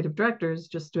 my executive directors,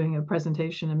 just doing a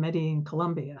presentation in Medellin,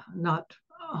 Colombia, not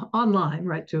online,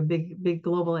 right, to a big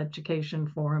global education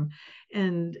forum,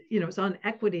 and it's on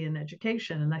equity in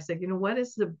education. And I said,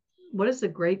 what is the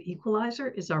great equalizer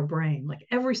is our brain. Like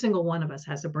every single one of us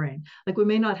has a brain. Like we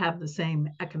may not have the same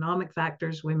economic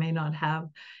factors, we may not have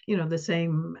the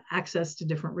same access to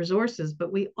different resources,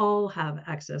 but we all have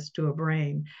access to a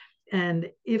brain. And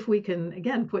if we can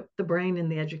again put the brain in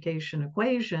the education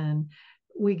equation,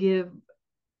 we give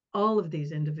all of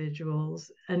these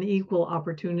individuals an equal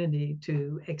opportunity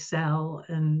to excel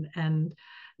and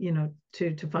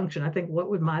to function. I think, what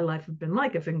would my life have been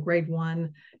like if in grade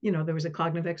 1 there was a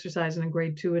cognitive exercise, and in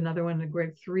grade 2 another one, and in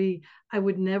grade 3 I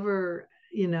would never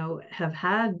have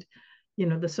had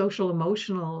the social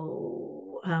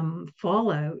emotional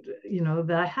fallout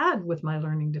that I had with my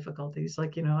learning difficulties.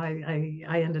 Like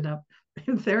I ended up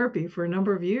in therapy for a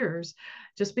number of years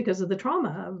just because of the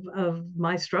trauma of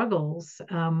my struggles.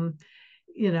 And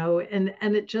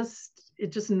it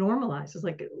just normalizes.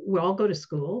 Like we all go to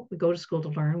school to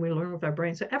learn, we learn with our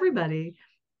brain. So everybody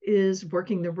is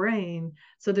working their brain.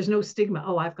 So there's no stigma.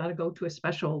 Oh, I've got to go to a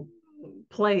special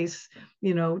place,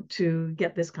 to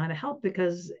get this kind of help,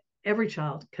 because every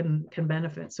child can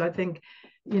benefit. So I think,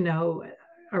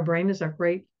 our brain is our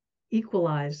great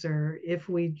equalizer if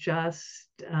we just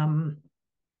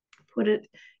put it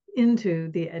into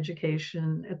the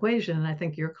education equation. And I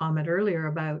think your comment earlier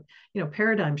about,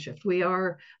 paradigm shift.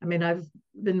 I've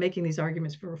been making these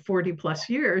arguments for 40 plus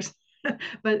years,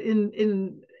 but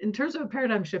in terms of a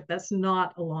paradigm shift, that's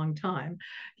not a long time.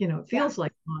 It feels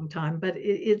like a long time, but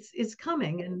it's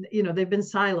coming. And, they've been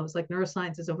silos, like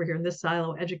neuroscience is over here in this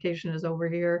silo, education is over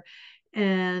here.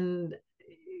 And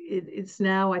it's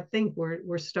now, I think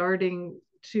we're starting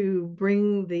to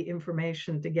bring the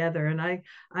information together. And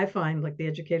I find, like, the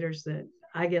educators that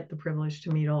I get the privilege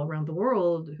to meet all around the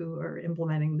world who are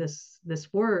implementing this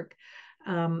work,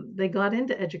 they got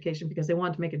into education because they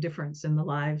wanted to make a difference in the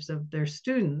lives of their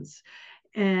students.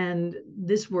 And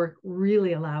this work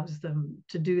really allows them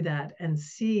to do that and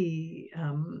see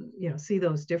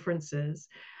those differences.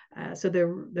 So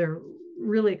they're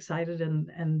really excited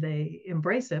and they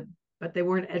embrace it, but they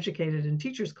weren't educated in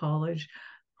teachers' college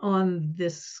on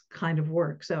this kind of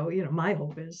work. So, my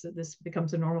hope is that this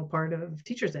becomes a normal part of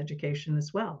teachers' education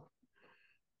as well.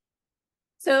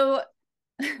 So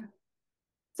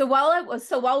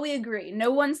while we agree,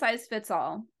 no one size fits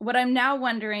all, what I'm now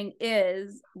wondering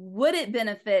is, would it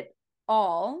benefit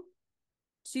all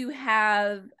to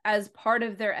have as part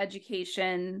of their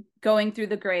education going through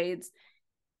the grades,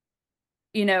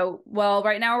 well,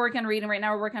 right now we're working on reading, right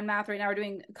now we're working on math, right now we're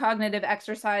doing cognitive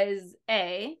exercise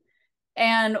A,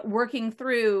 and working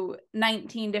through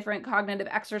 19 different cognitive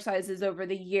exercises over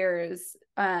the years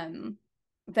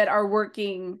that are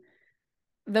working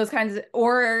those kinds of,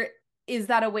 or is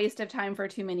that a waste of time for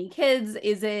too many kids?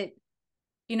 Is it,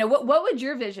 what would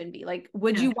your vision be? Like,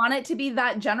 would you want it to be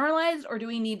that generalized, or do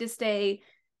we need to stay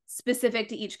specific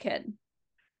to each kid?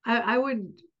 I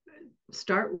would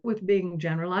start with being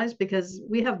generalized, because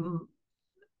we have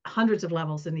hundreds of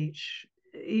levels in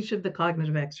each of the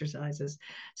cognitive exercises.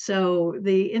 So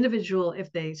the individual,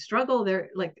 if they struggle, they're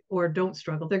like, or don't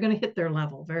struggle, they're going to hit their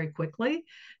level very quickly.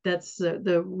 That's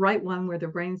the right one where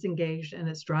their brain's engaged and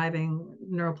it's driving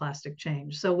neuroplastic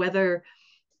change. So whether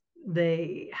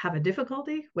they have a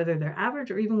difficulty, whether they're average,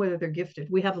 or even whether they're gifted,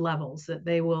 we have levels that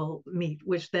they will meet,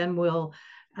 which then will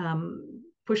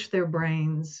push their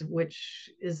brains, which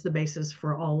is the basis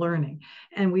for all learning.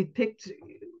 And we picked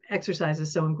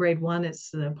exercises. So in grade 1, it's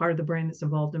the part of the brain that's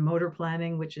involved in motor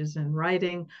planning, which is in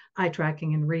writing, eye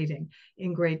tracking, and reading.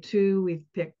 In grade 2, we've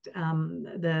picked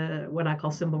the what I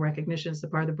call symbol recognition. It's the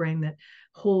part of the brain that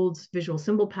holds visual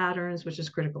symbol patterns, which is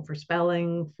critical for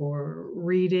spelling, for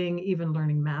reading, even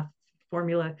learning math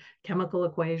formula, chemical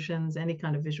equations, any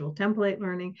kind of visual template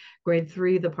learning. Grade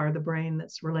 3, the part of the brain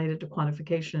that's related to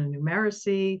quantification and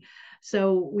numeracy.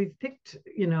 So we've picked,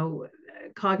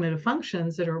 cognitive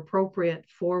functions that are appropriate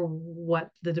for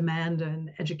what the demand and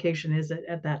education is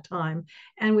at that time.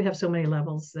 And we have so many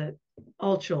levels that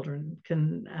all children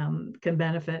can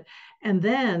benefit. And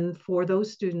then for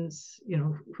those students,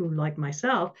 who, like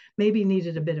myself, maybe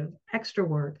needed a bit of extra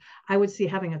work, I would see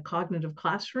having a cognitive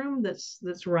classroom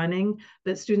that's running,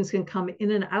 that students can come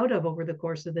in and out of over the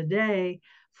course of the day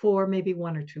for maybe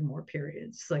 1 or 2 more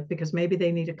periods, like, because maybe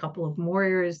they need a couple of more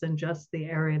areas than just the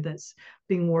area that's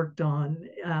being worked on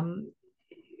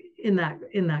in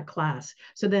that class.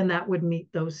 So then that would meet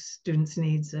those students'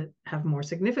 needs that have more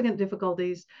significant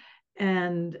difficulties,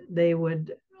 and they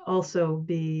would also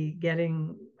be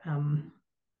getting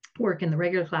work in the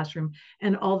regular classroom,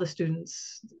 and all the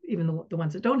students, even the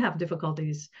ones that don't have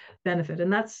difficulties, benefit.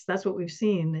 And that's what we've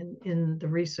seen in the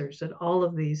research, that all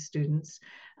of these students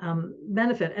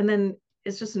benefit. And then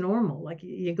it's just normal, like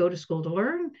you go to school to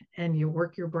learn and you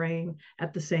work your brain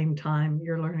at the same time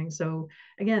you're learning. So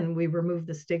again, we remove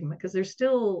the stigma, because there's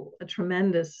still a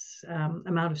tremendous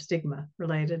amount of stigma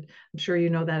related. I'm sure you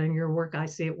know that in your work. I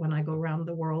see it when I go around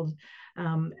the world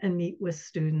and meet with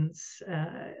students,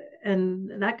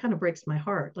 and that kind of breaks my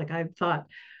heart. Like, I thought,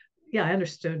 yeah, I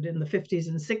understood in the 50s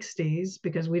and 60s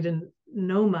because we didn't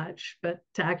know much, but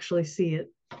to actually see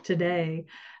it today,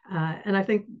 and I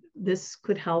think this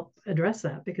could help address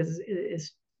that, because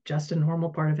it's just a normal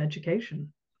part of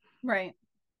education. Right.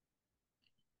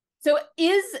 So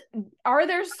are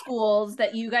there schools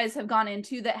that you guys have gone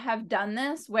into that have done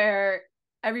this, where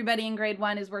everybody in grade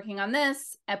 1 is working on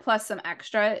this plus some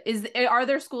extra? Are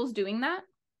there schools doing that?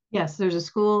 Yes, there's a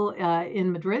school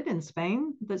in Madrid in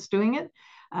Spain that's doing it.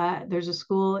 There's a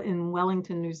school in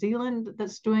Wellington, New Zealand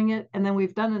that's doing it. And then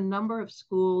we've done a number of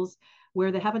schools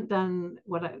where they haven't done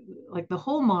like the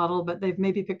whole model, but they've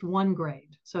maybe picked one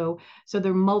grade. So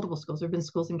there are multiple schools. There have been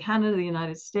schools in Canada, the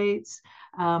United States,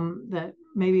 that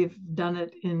maybe have done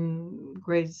it in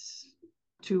grades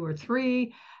 2 or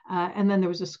 3. And then there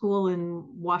was a school in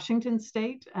Washington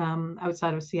State,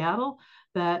 outside of Seattle,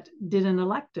 that did an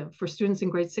elective for students in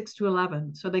grades 6 to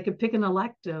 11. So they could pick an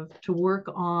elective to work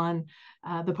on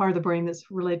the part of the brain that's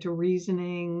related to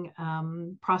reasoning,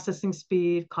 processing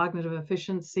speed, cognitive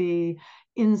efficiency,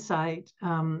 insight,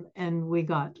 and we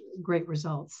got great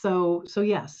results. So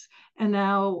yes. And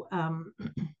now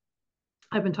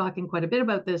I've been talking quite a bit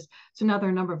about this. So now there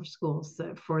are a number of schools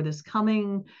that for this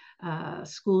coming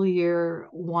school year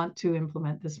want to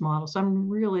implement this model. So I'm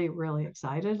really, really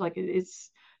excited. Like it's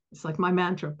like my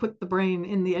mantra: put the brain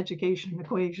in the education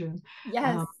equation.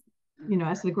 Yes.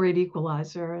 As the great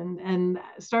equalizer, and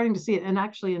starting to see it. And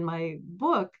actually, in my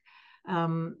book,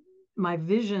 my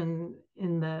vision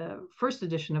in the first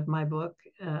edition of my book,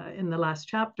 in the last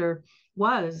chapter,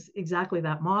 was exactly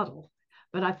that model.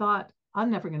 But I thought, I'm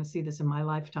never going to see this in my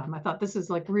lifetime. I thought this is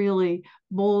like really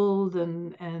bold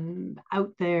and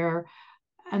out there,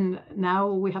 and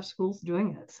now we have schools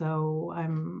doing it. So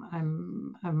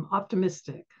I'm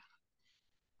optimistic.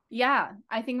 Yeah,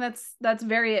 I think that's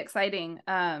very exciting.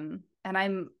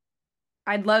 And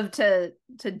I'd love to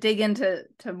dig into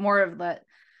more of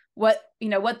what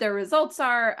their results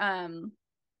are.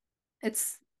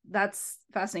 That's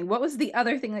fascinating. What was the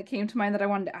other thing that came to mind that I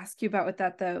wanted to ask you about with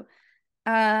that, though?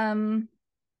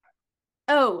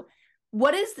 Oh,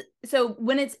 so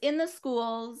when it's in the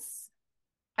schools,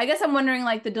 I guess I'm wondering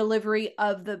like the delivery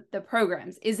of the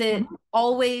programs. Is it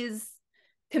always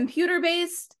computer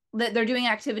based that they're doing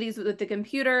activities with the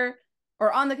computer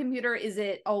or on the computer? Is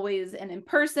it always an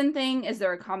in-person thing? Is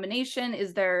there a combination?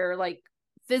 Is there like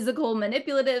physical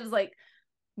manipulatives? Like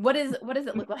what does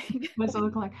it look like? What does it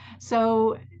look like?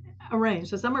 So arrange.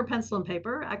 So some are pencil and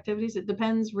paper activities. It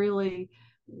depends really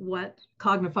what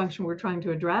cognitive function we're trying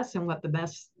to address and what the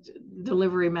best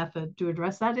delivery method to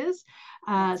address that is.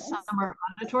 Some are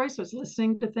auditory, so it's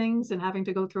listening to things and having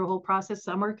to go through a whole process.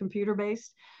 Some are computer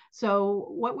based. So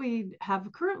what we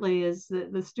have currently is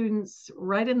the students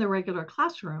right in the regular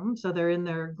classroom. So they're in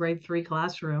their grade 3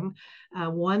 classroom,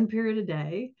 one period a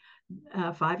day,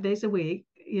 5 days a week.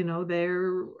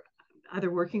 They're either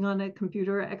working on a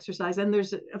computer exercise, and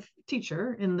there's a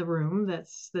teacher in the room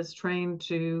that's trained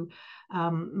to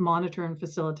monitor and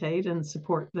facilitate and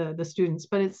support the students.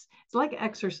 But it's like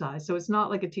exercise, so it's not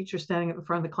like a teacher standing at the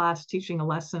front of the class teaching a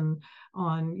lesson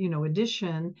on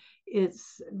addition.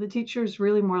 It's the teacher is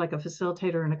really more like a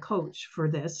facilitator and a coach for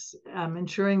this,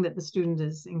 ensuring that the student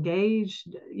is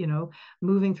engaged,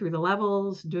 moving through the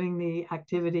levels, doing the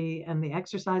activity and the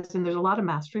exercise. And there's a lot of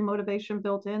mastery motivation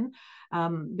built in,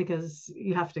 because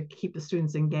you have to keep the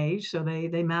students engaged. So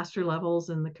they master levels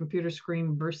and the computer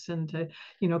screen bursts into,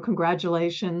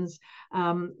 congratulations.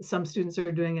 Some students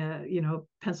are doing a,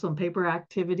 pencil and paper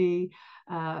activity.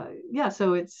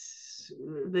 So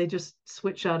they just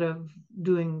switch out of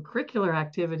doing curricular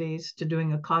activities to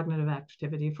doing a cognitive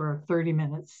activity for 30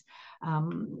 minutes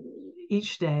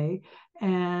each day.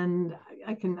 And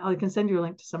I can send you a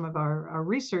link to some of our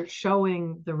research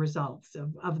showing the results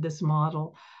of this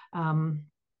model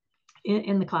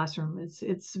in the classroom.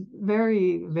 It's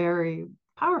very, very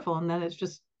powerful. And then it's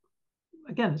just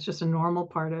a normal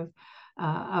part of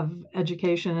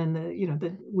education,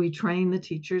 and we train the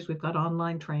teachers. We've got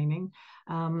online training,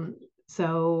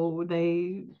 so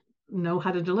they know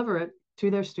how to deliver it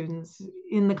to their students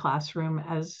in the classroom,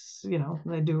 as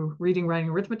they do reading, writing,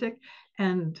 arithmetic,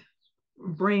 and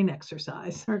brain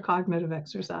exercise or cognitive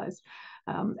exercise.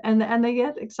 And they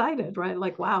get excited, right?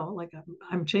 Like, wow, like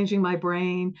I'm changing my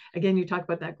brain. Again, you talk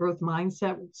about that growth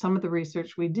mindset. Some of the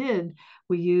research we did,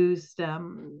 we used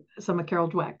some of Carol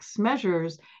Dweck's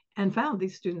measures and found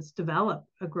these students develop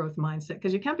a growth mindset,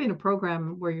 because you can't be in a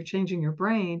program where you're changing your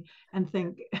brain and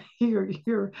think your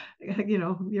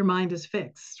mind is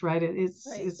fixed, right?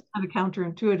 It's kind of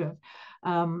counterintuitive.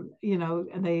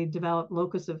 And they developed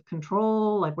locus of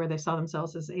control, like where they saw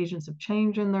themselves as agents of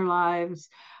change in their lives,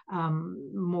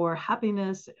 more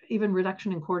happiness, even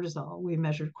reduction in cortisol. We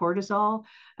measured cortisol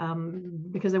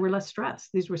because they were less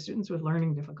stressed. These were students with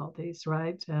learning difficulties,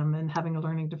 right? And having a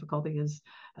learning difficulty is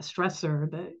a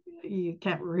stressor that you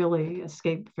can't really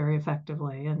escape very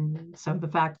effectively. And so the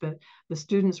fact that the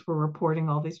students were reporting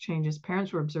all these changes,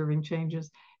 parents were observing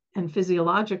changes, and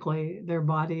physiologically their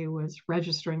body was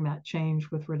registering that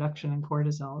change with reduction in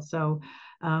cortisol. So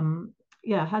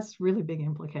it has really big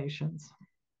implications.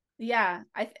 Yeah,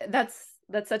 that's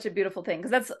such a beautiful thing,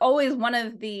 because that's always one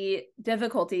of the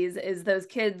difficulties, is those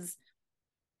kids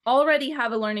already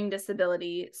have a learning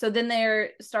disability, so then they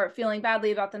start feeling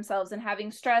badly about themselves and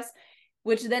having stress,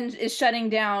 which then is shutting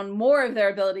down more of their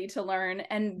ability to learn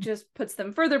and just puts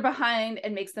them further behind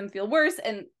and makes them feel worse.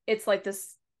 And it's like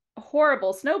this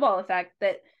horrible snowball effect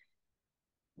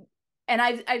and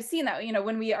I've seen that,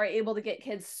 when we are able to get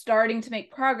kids starting to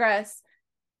make progress,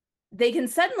 they can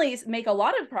suddenly make a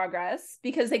lot of progress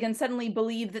because they can suddenly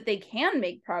believe that they can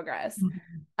make progress.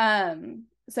 Mm-hmm.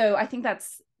 So I think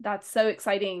that's so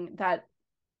exciting, that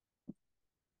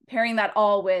pairing that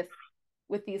all with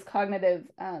these cognitive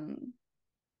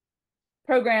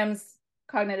programs,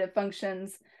 cognitive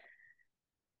functions.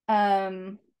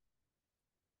 So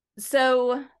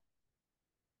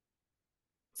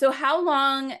how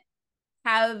long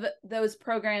have those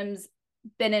programs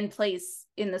been in place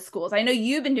in the schools? I know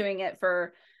you've been doing it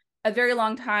for a very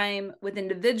long time with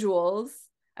individuals.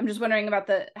 I'm just wondering about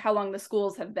how long the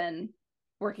schools have been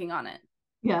working on it.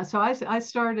 Yeah, so I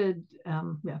started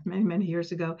many, many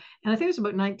years ago, and I think it was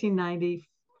about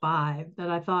 1995 that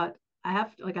I thought I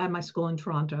had my school in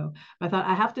Toronto, but I thought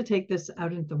I have to take this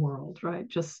out into the world, right?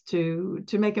 Just to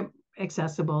make it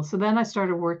accessible. So then I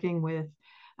started working with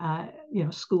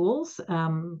schools,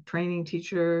 training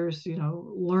teachers,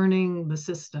 learning the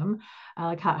system,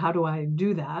 like how do I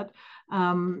do that?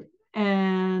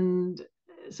 And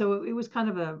so it was kind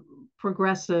of a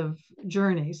progressive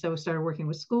journey. So I started working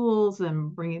with schools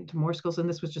and bringing it to more schools. And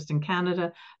this was just in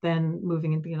Canada, then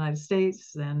moving into the United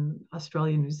States, then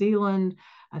Australia, New Zealand.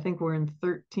 I think we're in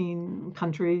 13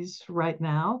 countries right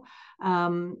now.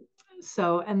 And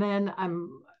then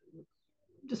I'm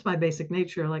just my basic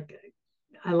nature, like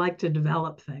I like to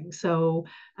develop things. So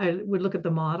I would look at the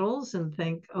models and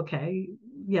think, okay,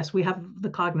 yes, we have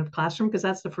the cognitive classroom because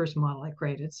that's the first model I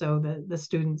created. So the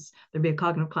students, there'd be a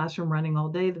cognitive classroom running all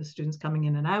day, the students coming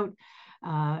in and out,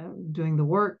 doing the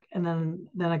work. And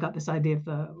then I got this idea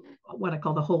of what I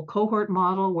call the whole cohort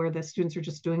model, where the students are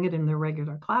just doing it in their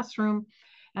regular classroom.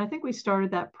 And I think we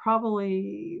started that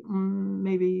probably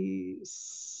maybe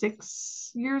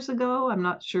 6 years ago. I'm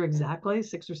not sure exactly,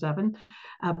 6 or 7.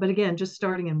 But again, just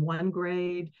starting in one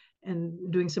grade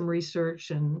and doing some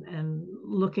research and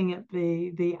looking at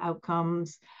the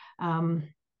outcomes.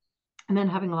 And then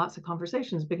having lots of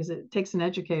conversations, because it takes an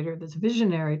educator that's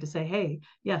visionary to say, hey,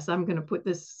 yes, I'm going to put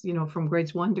this, from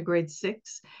grades 1 to grade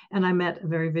 6. And I met a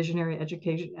very visionary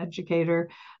educator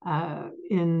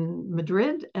in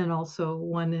Madrid, and also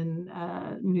one in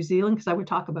New Zealand, because I would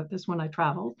talk about this when I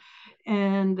traveled.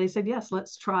 And they said, yes,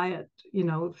 let's try it,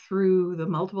 through the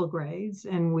multiple grades.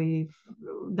 And we've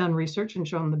done research and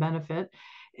shown the benefit.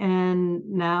 And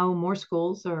now more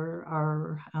schools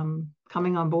are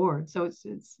coming on board. So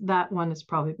it's that one has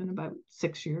probably been about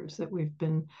 6 years that we've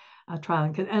been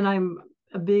trialing. And I'm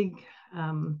a big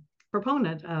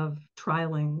proponent of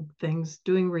trialing things,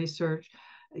 doing research,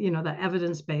 the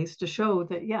evidence base to show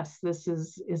that yes, this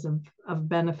is of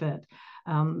benefit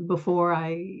before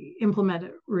I implement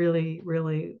it really,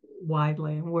 really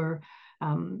widely. And we're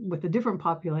with a different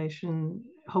population,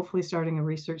 hopefully starting a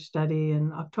research study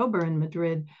in October in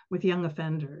Madrid with young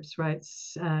offenders, right?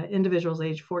 Individuals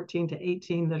age 14 to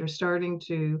 18 that are starting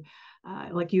to,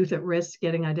 like youth at risk,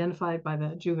 getting identified by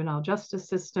the juvenile justice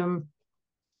system.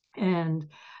 And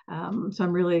so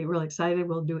I'm really, really excited.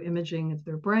 We'll do imaging of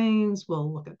their brains.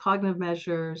 We'll look at cognitive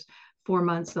measures. 4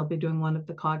 months, they'll be doing one of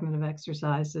the cognitive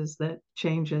exercises that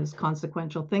changes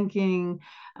consequential thinking,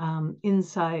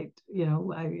 insight.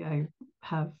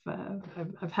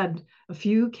 I've had a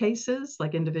few cases,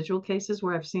 like individual cases,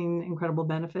 where I've seen incredible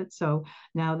benefits. So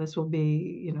now this will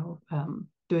be,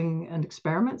 doing an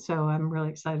experiment. So I'm really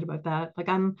excited about that. Like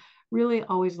I'm really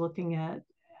always looking at,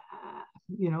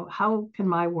 how can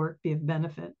my work be of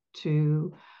benefit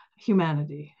to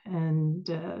humanity?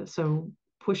 And so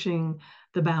pushing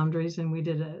the boundaries. And we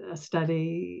did a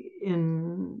study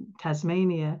in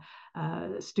Tasmania,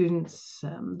 students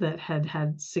that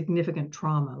had significant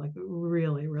trauma, like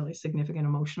really, really significant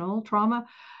emotional trauma.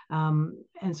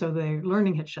 And so their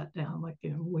learning had shut down. Like,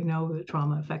 we know that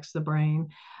trauma affects the brain.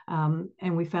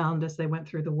 And we found as they went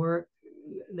through the work,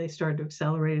 they started to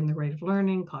accelerate in the rate of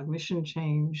learning, cognition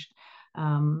changed.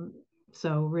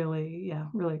 So really, yeah,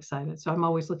 really excited. So I'm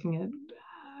always looking at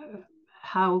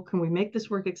how can we make this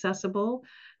work accessible,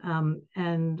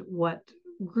 and what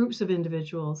groups of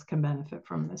individuals can benefit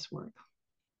from this work.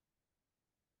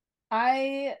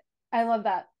 I love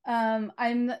that.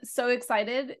 I'm so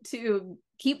excited to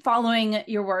keep following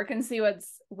your work and see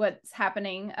what's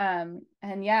happening. And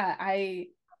yeah,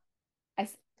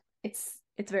 it's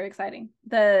very exciting.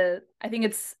 I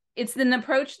think it's an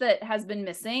approach that has been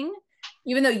missing,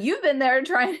 even though you've been there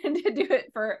trying to do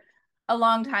it for a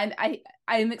long time.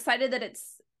 I'm excited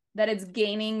that it's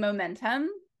gaining momentum,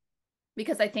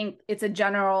 because I think it's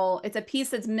a piece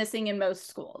that's missing in most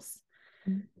schools.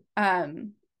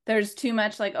 There's too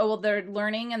much like, oh, well, they're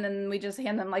learning, and then we just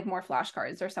hand them like more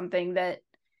flashcards or something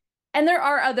and there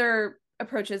are other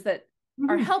approaches that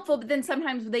are helpful, but then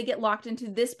sometimes they get locked into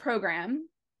this program,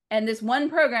 and this one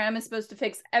program is supposed to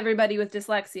fix everybody with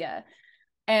dyslexia.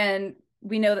 And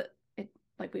we know that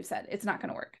like we've said, it's not going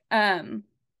to work.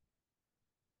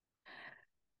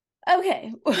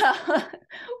 Okay, well,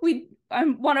 I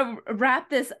want to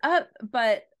wrap this up,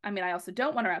 but I also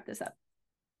don't want to wrap this up.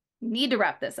 We need to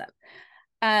wrap this up.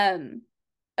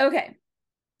 Okay,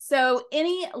 so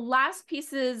any last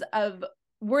pieces of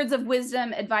words of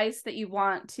wisdom, advice that you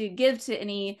want to give to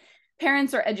any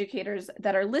parents or educators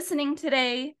that are listening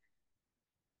today?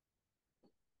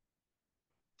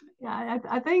 Yeah,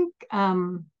 I think,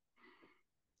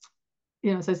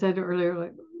 as I said earlier,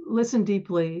 like, listen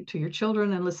deeply to your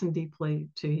children and listen deeply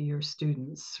to your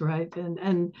students, right?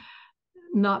 And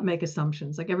not make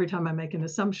assumptions. Like every time I make an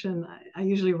assumption, I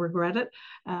usually regret it.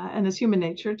 And it's human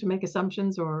nature to make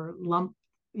assumptions or lump,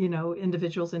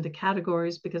 individuals into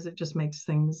categories, because it just makes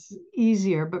things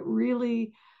easier. But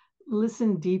really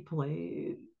listen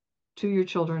deeply to your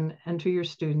children and to your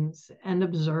students and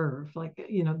observe. Like,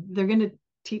 they're going to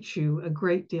teach you a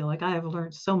great deal. Like I have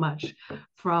learned so much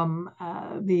from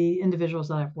the individuals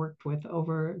that I've worked with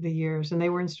over the years, and they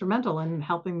were instrumental in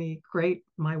helping me create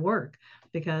my work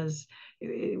because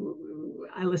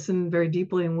I listened very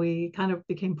deeply, and we kind of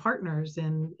became partners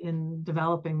in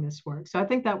developing this work. So I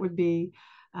think that would be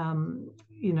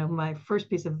my first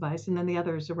piece of advice, and then the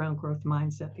other is around growth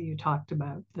mindset that you talked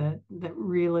about, that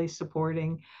really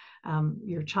supporting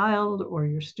your child or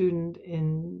your student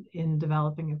in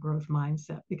developing a growth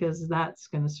mindset, because that's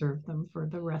going to serve them for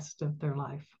the rest of their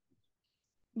life.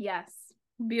 Yes.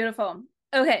 Beautiful.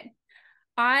 Okay.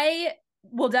 I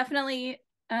will definitely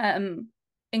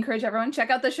encourage everyone, check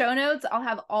out the show notes. I'll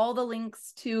have all the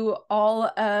links to all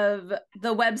of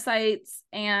the websites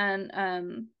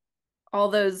and all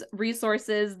those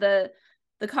resources, the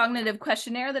cognitive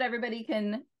questionnaire that everybody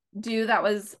can do. That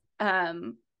was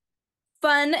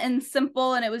fun and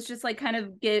simple, and it was just like kind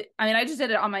of I just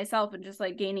did it on myself and just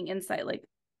like gaining insight, like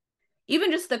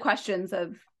even just the questions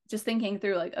of just thinking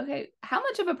through like, okay, how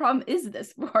much of a problem is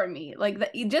this for me? Like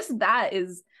that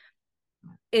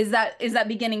is that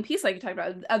beginning piece like you talked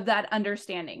about of that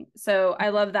understanding. So I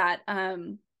love that.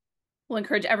 We'll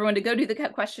encourage everyone to go do the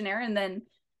questionnaire and then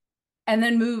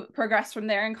progress from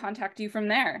there and contact you from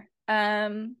there.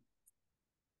 All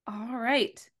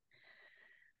right.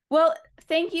 Well,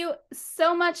 thank you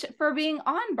so much for being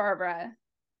on, Barbara.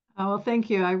 Oh, well, thank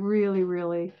you. I really,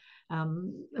 really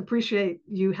appreciate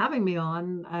you having me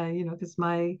on, because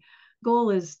my goal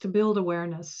is to build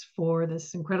awareness for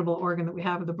this incredible organ that we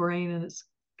have, the brain, and its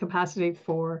capacity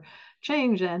for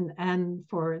change and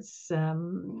for its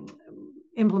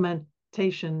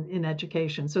implementation in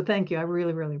education. So thank you. I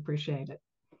really, really appreciate it.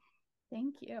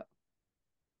 Thank you.